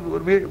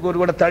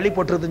ஒருத்தர் தள்ளி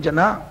போட்டுருதுன்னு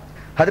சொன்னா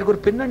அதற்கு ஒரு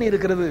பின்னணி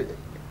இருக்கிறது.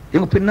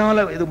 இவங்க பின்னால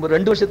இது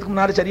 2 வருஷத்துக்கு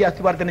முன்னாடி சரியா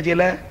அஸ்திபாரத்தை என்ன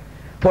செய்யல,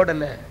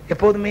 போடல.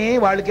 எப்போதுமே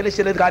வாழ்க்கையில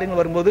சில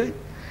காரியங்கள் வரும்போது,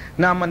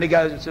 நாம் இன்னைக்கு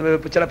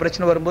சில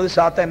பிரச்சனை வரும்போது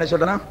சாத்தா என்ன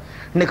சொல்றா,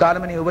 இன்னைக்கு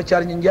காலமே நீ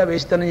உபச்சாரம் செஞ்சா,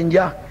 வேஸ்தனம்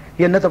செஞ்சா,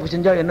 என்ன தப்பு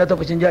செஞ்சா, என்ன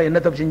தப்பு செஞ்சா, என்ன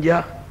தப்பு செஞ்சா.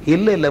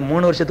 இல்ல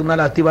 3 வருஷத்துக்கு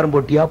முன்னால அஸ்திவாரம்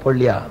போட்டியா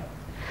போடலையா.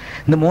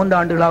 இந்த 3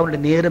 ஆண்டுகளாக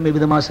அவனுடைய நேரம்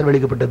எவ்விதமாக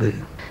செலவழிக்கப்பட்டது.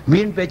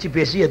 வீண் பேச்சு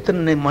பேசி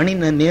எத்தனை மணி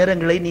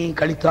நேரங்களை நீ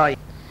கழித்தாய்.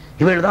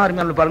 இவர்கள் தான்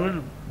அருமையான பாருங்கள்,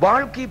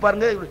 வாழ்க்கை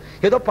பாருங்க,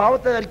 ஏதோ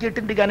பாவத்தை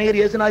அறிக்கிட்டு இன்றைக்கு அநேகர்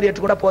இயேசுனார்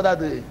ஏற்றுக்கூட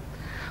போதாது.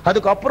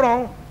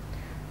 அதுக்கப்புறம்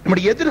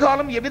நம்முடைய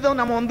எதிர்காலம் எவ்விதம்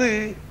நம்ம வந்து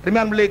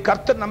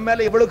கர்த்தர் நம்ம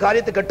மேல எவ்வளவு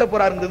காரியத்தை கட்ட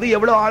போறாருங்கிறது,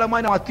 எவ்வளவு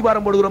ஆழமாய் நம்ம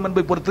அஸ்திவாரம் போடுகிறோம்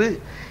என்பதை பொறுத்து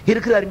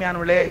இருக்கிற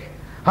அருமையானவர்களே.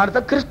 அடுத்த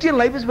Christian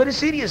life is very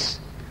serious.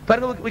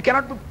 பாருங்க, we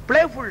cannot be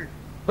playful.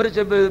 ஒரு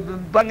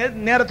பாருங்க,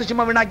 நேரத்தை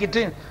சும்மா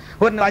வீணாக்கிட்டு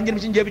ஒரு 5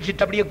 நிமிஷம்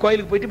ஜெபிச்சுட்டு அப்படியே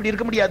கோயிலுக்கு போயிட்டு இப்படி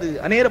இருக்க முடியாது.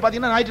 அநேகர்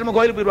பாத்தீங்கன்னா ஞாயிற்றுக்கிழமை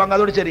கோயிலுக்கு போயிருவாங்க,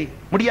 அதோட சரி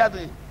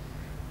முடியாது.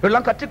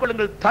 இதெல்லாம்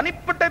கற்றுக்கொள்ளுங்கள்.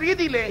 தனிப்பட்ட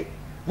ரீதியிலே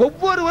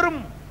ஒவ்வொருவரும்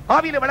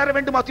ஆவியில வளர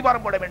வேண்டும்,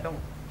 அஸ்திவாரம் போட வேண்டும்.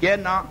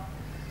 ஏன்னா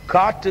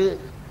காற்று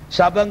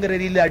சபங்கிற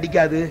ரீதியில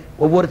அடிக்காது,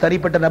 ஒவ்வொரு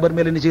தனிப்பட்ட நபர்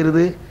மேல என்ன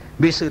செய்கிறது,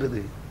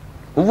 வீசுகிறது.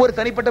 ஒவ்வொரு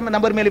தனிப்பட்ட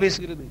நபர் மேல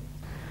வீசுகிறது.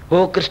 ஓ,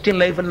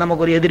 கிறிஸ்டியன் லைஃப்ல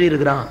நமக்கு ஒரு எதிரி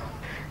இருக்கிறான்.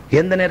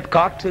 எந்த நேரம்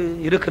காற்று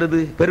இருக்கிறது,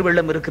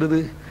 பெருவெள்ளம் இருக்கிறது,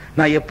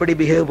 நான் எப்படி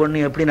பிஹேவ் பண்ணி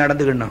எப்படி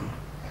நடந்துக்கணும்.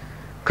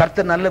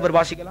 கர்த்தர் நல்லவர்.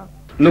 வாசிக்கலாம்.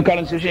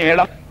 லூக்காவின் சுவிசேஷம்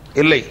 7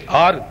 இல்லை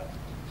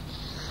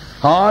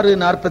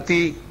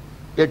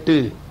 6:48.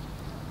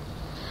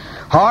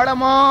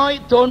 ஆழமாய்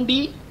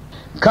தோண்டி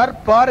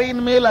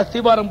கற்பாறையின் மேல்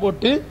அஸ்திபாரம்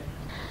போட்டு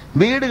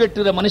வீடு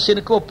கட்டுகிற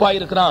மனுஷனுக்கு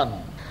ஒப்பாயிருக்கிறான்.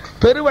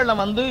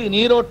 பெருவெள்ளம் வந்து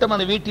நீரோட்டம்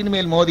அந்த வீட்டின்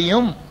மேல்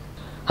மோதியும்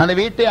அந்த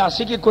வீட்டை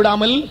அசைக்க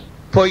கூடாமல்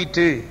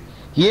போயிட்டு,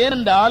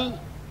 ஏனென்றால்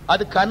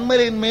அது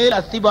கன்மலையின் மேல்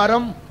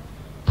அஸ்திபாரம்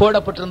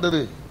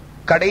போடப்பட்டிருந்தது.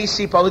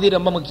 கடைசி பகுதி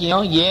ரொம்ப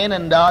முக்கியம்.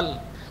 ஏனென்றால்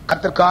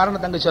கர்த்தர்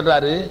காரணம் தங்க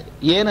சொல்றாரு.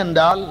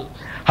 ஏனென்றால்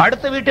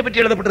அடுத்த வீட்டை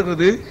பற்றி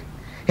எழுதப்பட்டிருக்கிறது,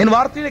 என்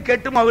வார்த்தையை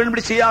கேட்டும்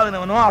அவள்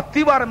செய்யாதவனோ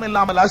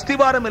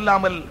அஸ்திபாரம்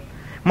இல்லாமல்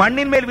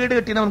மண்ணின் மேல் வீடு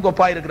கட்டினவனுக்கு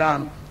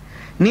ஒப்பாயிருக்கிறான்.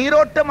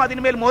 நீரோட்டம்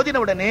அதன் மேல்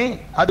மோதின உடனே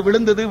அது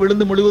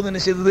விழுந்து முழுவதும்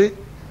என்ன செய்தது.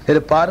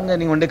 பாருங்க,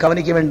 நீங்க ஒன்றை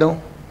கவனிக்க வேண்டும்.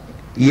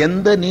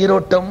 எந்த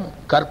நீரோட்டம்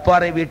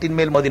கற்பாறை வீட்டின்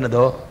மேல்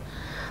மோதினதோ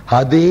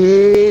அதே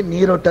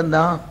நீரோட்டம்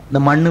தான் இந்த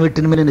மண்ணு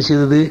வீட்டின் மேல் என்ன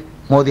செய்தது,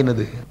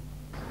 மோதினது.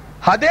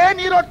 அதே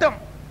நீரோட்டம்,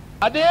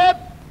 அதே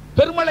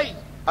பெருமழை,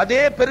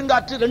 அதே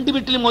பெருங்காற்று 2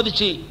 வீட்டிலும்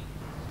மோதிச்சு.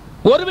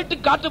 ஒரு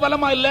வீட்டுக்கு காற்று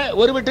பலமா இல்ல,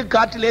 ஒரு வீட்டுக்கு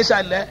காற்று லேசா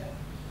இல்ல.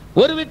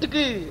 ஒரு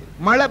வீட்டுக்கு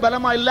மழை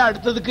பலமா இல்ல,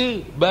 அடுத்ததுக்கு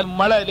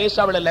மழை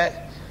லேசா விழல.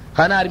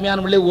 ஆனா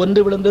அருமையான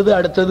ஒன்று விழுந்தது,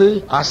 அடுத்தது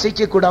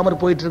அசைக்க கூடாம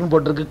போயிட்டு இருக்கு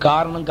போட்டிருக்கு.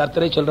 காரணம்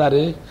கர்த்தரை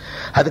சொல்றாரு,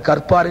 அது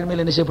கற்பாறையின்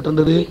மேல் என்ன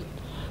செய்யப்பட்டிருந்தது?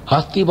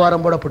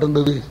 அஸ்திபாரம்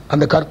போடப்பட்டிருந்தது.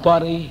 அந்த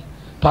கற்பாறை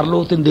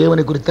பரலோகத்தின்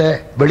தேவனை குறித்த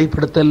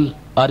வெளிப்படுத்தல்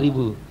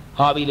அறிவு,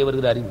 ஆவியிலே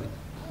வருகிற அறிவு.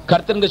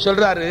 கர்த்தங்க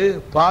சொல்றாரு,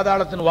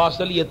 பாதாளத்தின்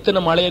வாசல் எத்தனை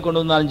மழையை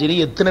கொண்டு வந்தாலும் சரி,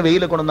 எத்தனை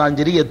வெயில கொண்டு வந்தாலும்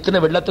சரி, எத்தனை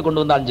வெள்ளத்தை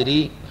கொண்டு வந்தாலும் சரி,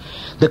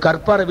 இந்த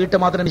கற்பாறை வீட்டை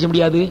மாத்திரம் நினைச்ச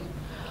முடியாது,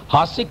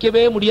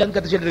 அசைக்கவே முடியாதுன்னு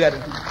கர்த்தர் சொல்லிருக்காரு.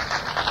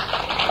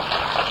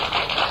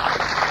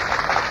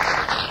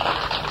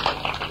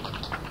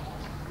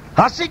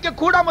 அசைக்க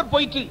கூடாம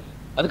போயிட்டு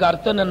அதுக்கு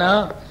அர்த்தம் என்னன்னா,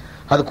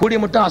 அது கூடிய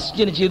மட்டும்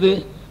அசைச்சு நிச்சயது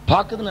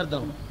பாக்குதுன்னு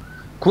அர்த்தம்.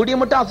 கூடிய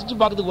மட்டும் அசைச்சு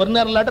பாக்குது. ஒரு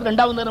நேரம் இல்லாட்ட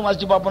ரெண்டாவது நேரம்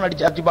அசைச்சு பார்ப்போம்,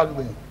 அடிச்சு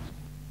பாக்குது.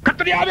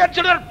 கர்த்தர் ஆவியானவர்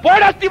சொல்றார்,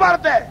 போட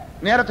அஸ்திபாரத்தை,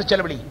 நேரத்தை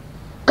செலவழி,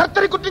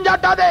 கர்த்தரை குற்றம்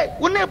சாட்டாதே,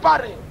 உன்னை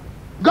பாரு.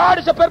 God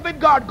is a perfect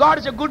God. God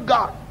is a good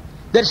God.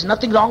 There is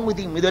nothing wrong with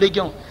him. இது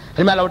வரைக்கும்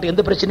மேல அவட்ட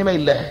எந்த பிரச்சனையுமே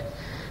இல்ல.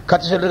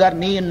 கர்த்தர் சொல்றார்,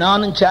 நீ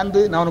நானும்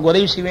சேர்ந்து நான் உனக்கு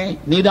உதவி செய்வேன்,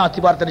 நீ தான்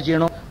அஸ்திபாரத்தை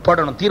செய்யணும்,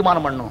 போடணும்,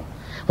 தீர்மானம் பண்ணணும்.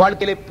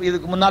 வாழ்க்கையில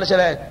இதுக்கு முன்னால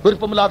சில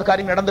விருப்பமில்லாத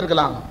காரியம்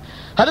நடந்திருக்கலாம்.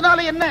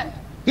 அதனால என்ன,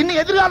 இன்னும்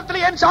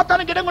எதிர்காலத்தில் ஏன்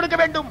சாத்தானுக்கு இடம் கொடுக்க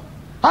வேண்டும்?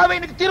 ஆகவே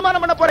எனக்கு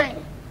தீர்மானம் பண்ண போறேன்.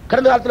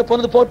 கடந்த காலத்தில்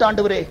போனது போட்டு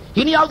ஆண்டவரே,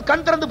 இனியாவது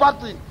கண் திறந்து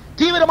பார்த்து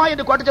தீவிரமா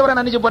என்று கொட்டச்சவரை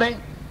நினைச்சு போறேன்,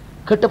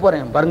 கெட்ட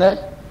போறேன். பாருங்க,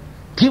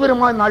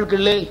 தீவிரமான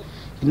நாட்களிலே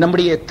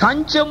நம்முடைய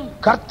தஞ்சம்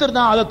கர்த்தர்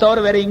தான், அதை தவிர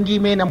வேற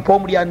எங்கேயுமே நம்ம போக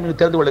முடியாது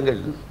தெரிந்து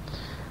கொள்ளுங்கள்.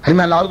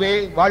 ஆகவே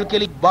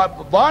வாழ்க்கையில்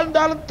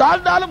வாழ்ந்தாலும்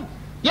தாழ்ந்தாலும்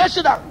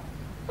இயேசுதான்,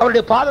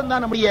 அவருடைய பாதம்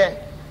தான் நம்முடைய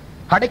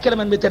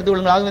அடைக்கலம் என்பதை தெரிந்து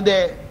கொள்ளுங்கள். இந்த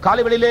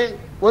காலை வேளையிலே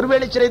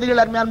ஒருவேளை சில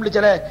இதுகள் அருமையான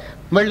சில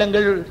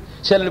வெள்ளங்கள்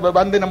சில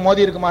வந்து நம்ம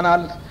மோதி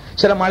இருக்குமானால்,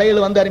 சில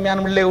மலைகள் வந்து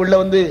அருமையான உள்ள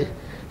வந்து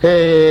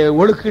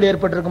ஒழுக்கீடு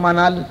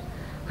ஏற்பட்டிருக்குமானால்,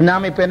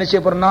 நாம இப்ப என்ன செய்ய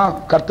போறோம்னா,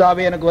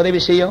 கர்த்தாவே எனக்கு உதவி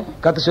செய்யும்.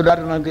 கர்த்தர்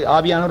சொல்றார், நமக்கு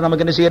ஆவியானவர்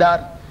நமக்கு என்ன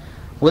செய்யறார்?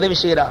 உதவி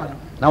செய்யறார்.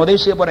 நான் உதவி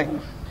செய்ய போறேன்,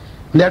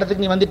 இந்த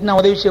இடத்துக்கு நீ வந்துட்டு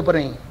நான் உதவி செய்ய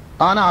போறேன்.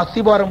 ஆனா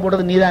அஸ்திபாரம்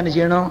போடுறது நீ தான் என்ன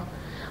செய்யணும்?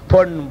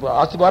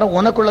 அஸ்திபாரம்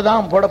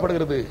உனக்குள்ளதான்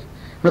போடப்படுகிறது.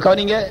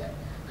 கவனிங்க,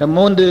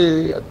 3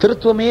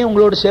 திருத்துவமே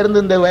உங்களோடு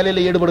சேர்ந்து இந்த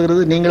வேலையில்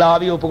ஈடுபடுகிறது. நீங்கள்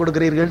ஆவியை ஒப்புக்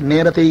கொடுக்கிறீர்கள்,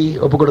 நேரத்தை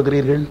ஒப்புக்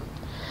கொடுக்கிறீர்கள்,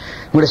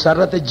 உங்களுடைய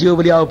சரத்தை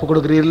ஜீவபலியாக ஒப்புக்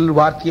கொடுக்கிறீர்கள்,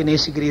 வார்த்தையை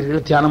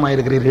நேசிக்கிறீர்கள்,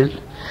 தியானமாயிருக்கிறீர்கள்.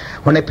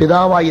 உன்னை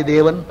பிதாவாகிய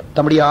தேவன்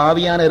தம்முடைய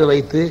ஆவியானவரை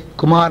வைத்து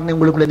குமாரனை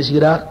உங்களுக்குள்ள என்ன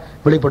செய்கிறார்?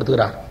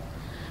 வெளிப்படுத்துகிறார்.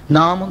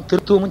 நாமும்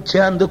திருத்துவமும்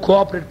சேர்ந்து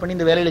கோஆபரேட் பண்ணி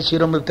இந்த வேலையில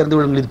செய்யறோம் தெரிந்து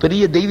கொள்ளுங்கள். இது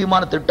பெரிய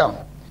தெய்வீகமான திட்டம்.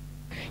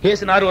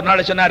 இயேசுநாதர் ஒரு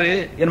நாள் சொன்னாரு,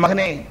 என்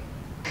மகனே,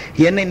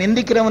 என்னை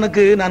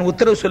நிந்திக்கிறவனுக்கு நான்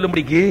உத்தரவு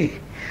சொல்லும்படிக்கு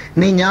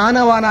நீ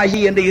ஞானவானாகி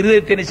என்ற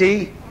இருதயத்தை செய்,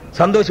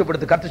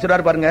 சந்தோஷப்படுத்து. கர்த்தர்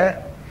சொல்றாரு பாருங்க,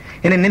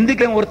 என்னை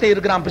நிந்திக்கிறவன் ஒருத்தன்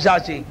இருக்கிறான்,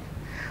 பிசாசு.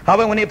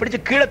 அவன் உன்னை பிடிச்சு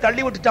கீழே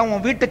தள்ளி விட்டுட்டான்,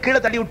 உன் வீட்டை கீழே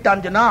தள்ளி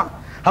விட்டான்னு சொன்னா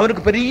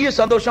அவனுக்கு பெரிய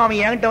சந்தோஷம்.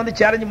 அவன் என்கிட்ட வந்து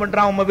சேலஞ்ச்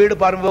பண்றான், உங்க வீடு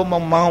பாருங்க,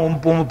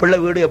 உங்க பிள்ளை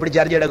வீடு எப்படி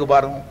சேலஞ்ச் எடுக்க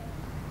பாருங்க,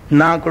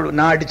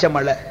 நான் அடிச்ச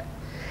மழை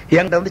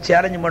என்கிட்ட வந்து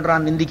சேலஞ்ச்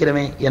பண்றான்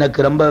நிந்திக்கிறவன்.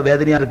 எனக்கு ரொம்ப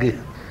வேதனையா இருக்கு.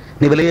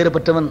 நீ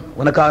விலையேறப்பட்டவன்,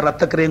 உனக்காக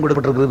ரத்த கிரயம்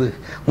கொடுக்கப்பட்டிருக்கிறது,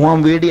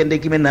 உன் வீடு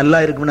என்றைக்குமே நல்லா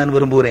இருக்கும்னு நான்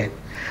விரும்புகிறேன்.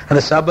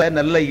 அந்த சபை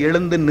நல்லா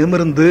எழுந்து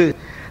நிமிர்ந்து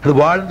அது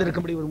வாழ்ந்து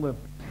இருக்கும்படி விரும்புவேன்.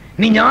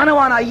 நீ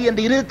ஞானவானாகி என்ற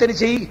இருதயத்தை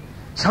செய்,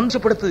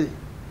 சந்தோஷப்படுத்து.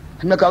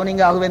 என்ன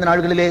கவனிங்க, ஆகவே இந்த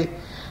நாடுகளிலே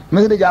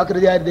மிகுந்த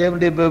ஜாக்கிரதையா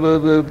தேவனுடைய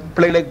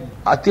பிள்ளைகளை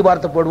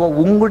அத்திவாரத்தை போடுவோம்.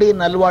 உங்களுடைய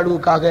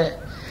நல்வாழ்வுக்காக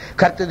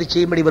கர்த்தரை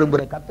செய்யும்படி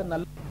விரும்புகிறேன். கர்த்தர்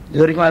நல்ல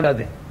இது வரைக்கும்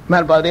ஆகாது.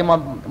 அதே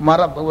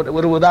மரம்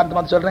ஒரு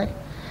உதாரணமா சொல்றேன்.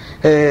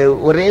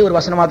 ஒரே ஒரு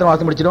வசனம் மாத்திரம்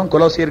வாசி முடிச்சிடும்.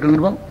 கொலோசியர்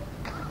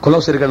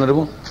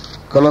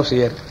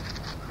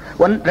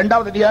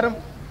 2வது அதிகாரம்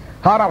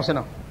 6ஆம்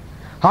வசனம்.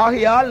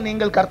 ஆகையால்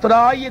நீங்கள்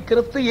கர்த்தராகிய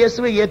கிறிஸ்து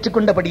இயேசுவை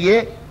ஏற்றுக்கொண்டபடியே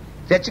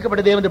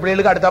ரட்சிக்கப்பட்ட தேவனுடைய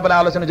பிள்ளைகளுக்கு அடுத்தாப்புல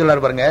ஆலோசனை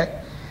சொல்றாரு பாருங்க.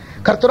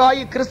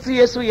 கர்த்தராகிய கிறிஸ்து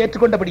இயேசுவை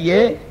ஏற்றுக்கொண்டபடியே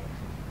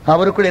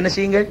அவருக்குள் என்ன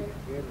செய்யுங்கள்?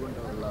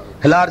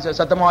 எல்லாரும்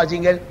சத்தமா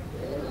வாசியுங்கள்.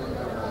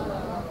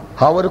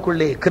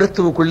 அவருக்குள்ளே,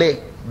 கிறிஸ்துவுக்குள்ளே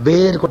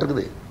வேறு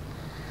கொட்டிருக்குது.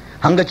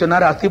 அங்க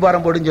சொன்னாரு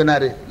அஸ்திபாரம் போடுன்னு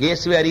சொன்னாரு.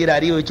 இயேசுவை அறிகிற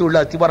அறிவை வச்சு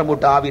உள்ள அஸ்திபாரம்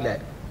போட்டு ஆவில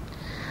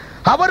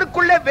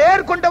அவருக்குள்ளே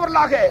வேர்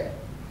கொண்டவர்களாக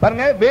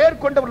பாருங்க,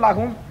 வேர்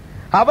கொண்டவர்களாகவும்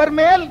அவர்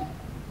மேல்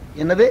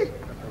என்னது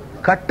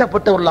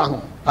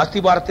கட்டப்பட்டவர்களாகும்.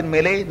 அஸ்திபாரத்தின்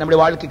மேலே நம்முடைய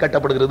வாழ்க்கை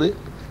கட்டப்படுகிறது.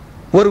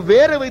 ஒரு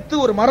வேரை வைத்து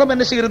ஒரு மரம்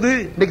என்ன செய்கிறது?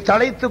 இன்னைக்கு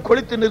தழைத்து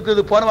கொளித்து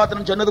நிற்கிறது. போன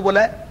வார்த்தை சொன்னது போல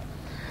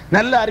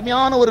நல்ல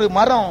அருமையான ஒரு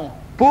மரம்,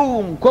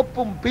 பூவும்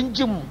கொப்பும்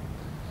பிஞ்சும்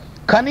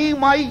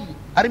கனியுமாய்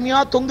அருமையா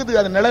தொங்குது.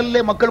 அது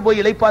நிழல்ல மக்கள்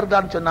போய்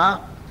இளைப்பார்களான்னு சொன்னா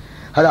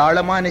அது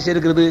ஆழமா என்ன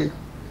செய்கிறது?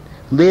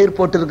 வேர்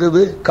போட்டு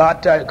இருக்குது.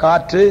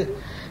 காற்று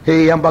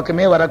என்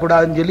பக்கமே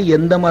வரக்கூடாதுன்னு சொல்லி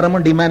எந்த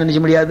மரமும் டிமாண்ட் நினைச்ச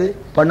முடியாது,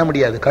 பண்ண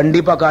முடியாது.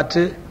 கண்டிப்பா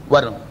காற்று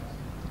வரும்,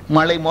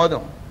 மழை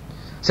மோதும்,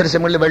 சில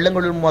சமயங்களில்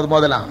வெள்ளங்களும்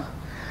மோதலாம்.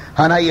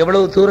 ஆனா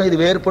எவ்வளவு தூரம் இது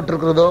வேர்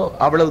போட்டிருக்கிறதோ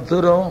அவ்வளவு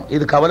தூரம்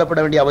இது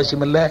கவலைப்பட வேண்டிய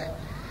அவசியம் இல்லை.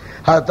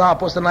 அதுதான்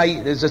அப்போஸ்தலனாய்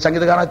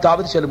சங்கீதக்காரனாய்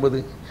தாவீது சொல்லும்போது,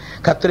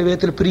 கர்த்தர்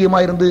வேதத்தில்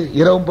பிரியமாயிருந்து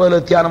இரவும் போல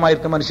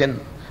தியானமாயிருக்க மனுஷன்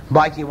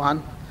பாக்கியவான்.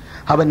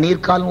 அவன்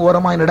நீர்க்கால்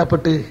ஓரமாய்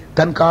நடப்பட்டு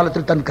தன்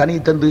காலத்தில் தன் கனி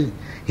தந்து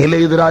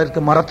இலையுதிராக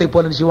இருக்க மரத்தை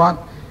போல நினைச்சுவான்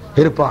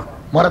இருப்பான்.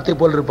 மரத்தை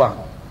போல் இருப்பான்.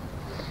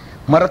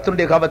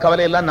 மரத்தினுடைய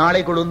கவலை எல்லாம்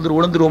நாளை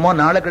உளுந்துருவோமோ,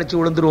 நாளை கழிச்சு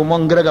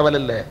உளுந்துருவோமோங்கிற கவலை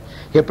இல்ல.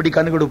 எப்படி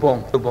கண்ணு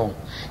கொடுப்போம்,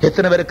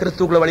 எத்தனை பேரை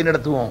கிறிஸ்துக்குள்ள வழி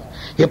நடத்துவோம்,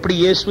 எப்படி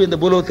இயேசு இந்த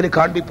பூலோகத்திலே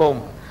காண்பிப்போம்,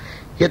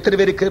 எத்தனை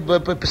பேருக்கு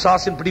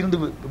பிசாசின் பிடிந்து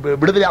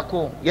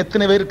விடுதலையாக்குவோம்.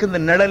 எத்தனை பேருக்கு இந்த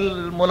நிழல்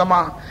மூலமா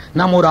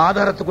நாம் ஒரு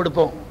ஆதாரத்தை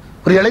கொடுப்போம்,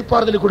 ஒரு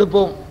இளைப்பாறுதலை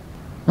கொடுப்போம்.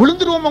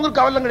 விழுந்துருவோம், உங்களுக்கு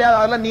கவலை கிடையாது,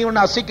 அதெல்லாம் நீ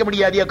ஒண்ணு அசைக்க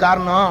முடியாதிய.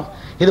 காரணம்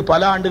இது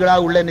பல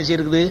ஆண்டுகளாக உள்ள என்ன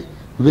செய்யுது,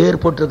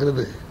 வேர்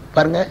போட்டிருக்கிறது.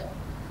 பாருங்க,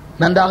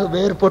 நன்றாக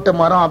வேர் போட்ட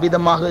மரம்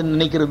அபிதமாக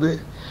நினைக்கிறது,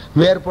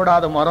 வேர்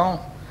போடாத மரம்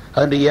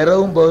அதனுடைய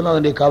இரவும் போதும்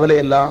அதனுடைய கவலை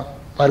எல்லாம்.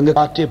 பாருங்க,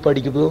 காற்று எப்ப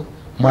அடிக்குதோ,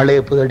 மழை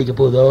எப்போது அடிக்க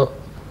போதோ.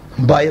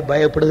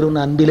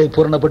 பயப்படுகிறவன் அன்பிலே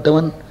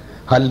பூரணப்பட்டவன்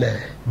அல்ல.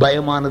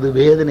 பயமானது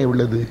வேதனை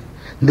உள்ளது.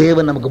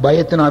 தேவன் நமக்கு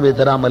பயத்தினாவே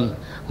தராமல்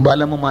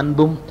பலமும்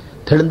அன்பும்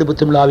தெளிந்து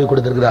புத்தியுள்ள ஆவி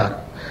கொடுத்திருக்கிறார்.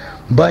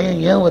 பயம்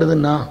ஏன்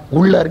வருதுன்னா,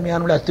 உள்ள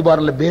அருமையான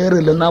அஸ்திபாரம்ல வேறு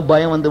இல்லைன்னா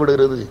பயம் வந்து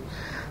விடுகிறது.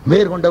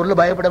 வேர்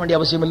கொண்டவர்கள் பயப்பட வேண்டிய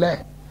அவசியம் இல்லை.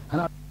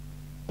 ஆனால்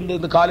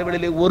இந்த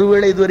காலவெளியிலே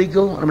ஒருவேளை இது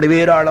வரைக்கும் நம்முடைய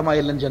வேறு ஆழமா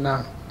இல்லைன்னு சொன்னா,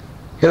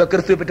 ஏதோ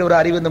கிறிஸ்துவ பெற்ற ஒரு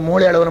அறிவு இந்த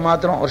மூளை அளவில்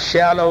மாத்திரம் ஒரு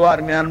ஷேலோவா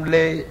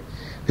அருமையானே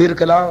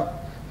இருக்கலாம்,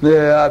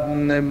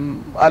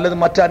 அல்லது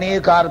மற்ற அநேக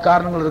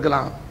காரணங்கள்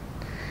இருக்கலாம்.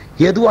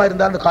 எதுவா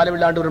இருந்தாலும் அந்த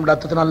காலவெளி ஆண்டு நம்முடைய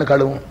அத்தத்தினால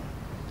கழுவும்.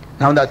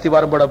 நான் வந்து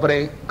அஸ்திவாரம் போட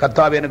போறேன்.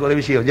 கர்த்தாவே எனக்கு ஒரு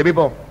விஷயம்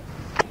ஜெபிப்போம்.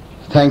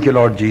 Thank you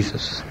Lord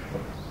Jesus.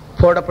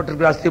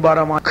 போடப்பட்டிருக்கிற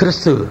அஸ்திபாரமா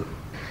கிறிஸ்து.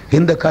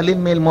 இந்த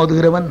கல்லின் மேல்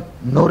மோதுகிறவன்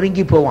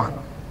நொறுங்கி போவான்.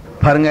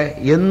 பாருங்க,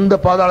 எந்த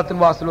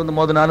பாதாளத்தின் வாசல் வந்து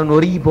மோதினாலும்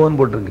நொறுங்கி போவன்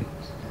போட்டிருக்கு.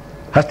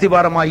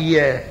 அஸ்திபாரமாகிய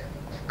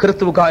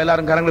கிறிஸ்துவுக்காக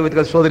எல்லாரும் கரங்களை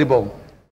வைத்து சோதரிப்போம்.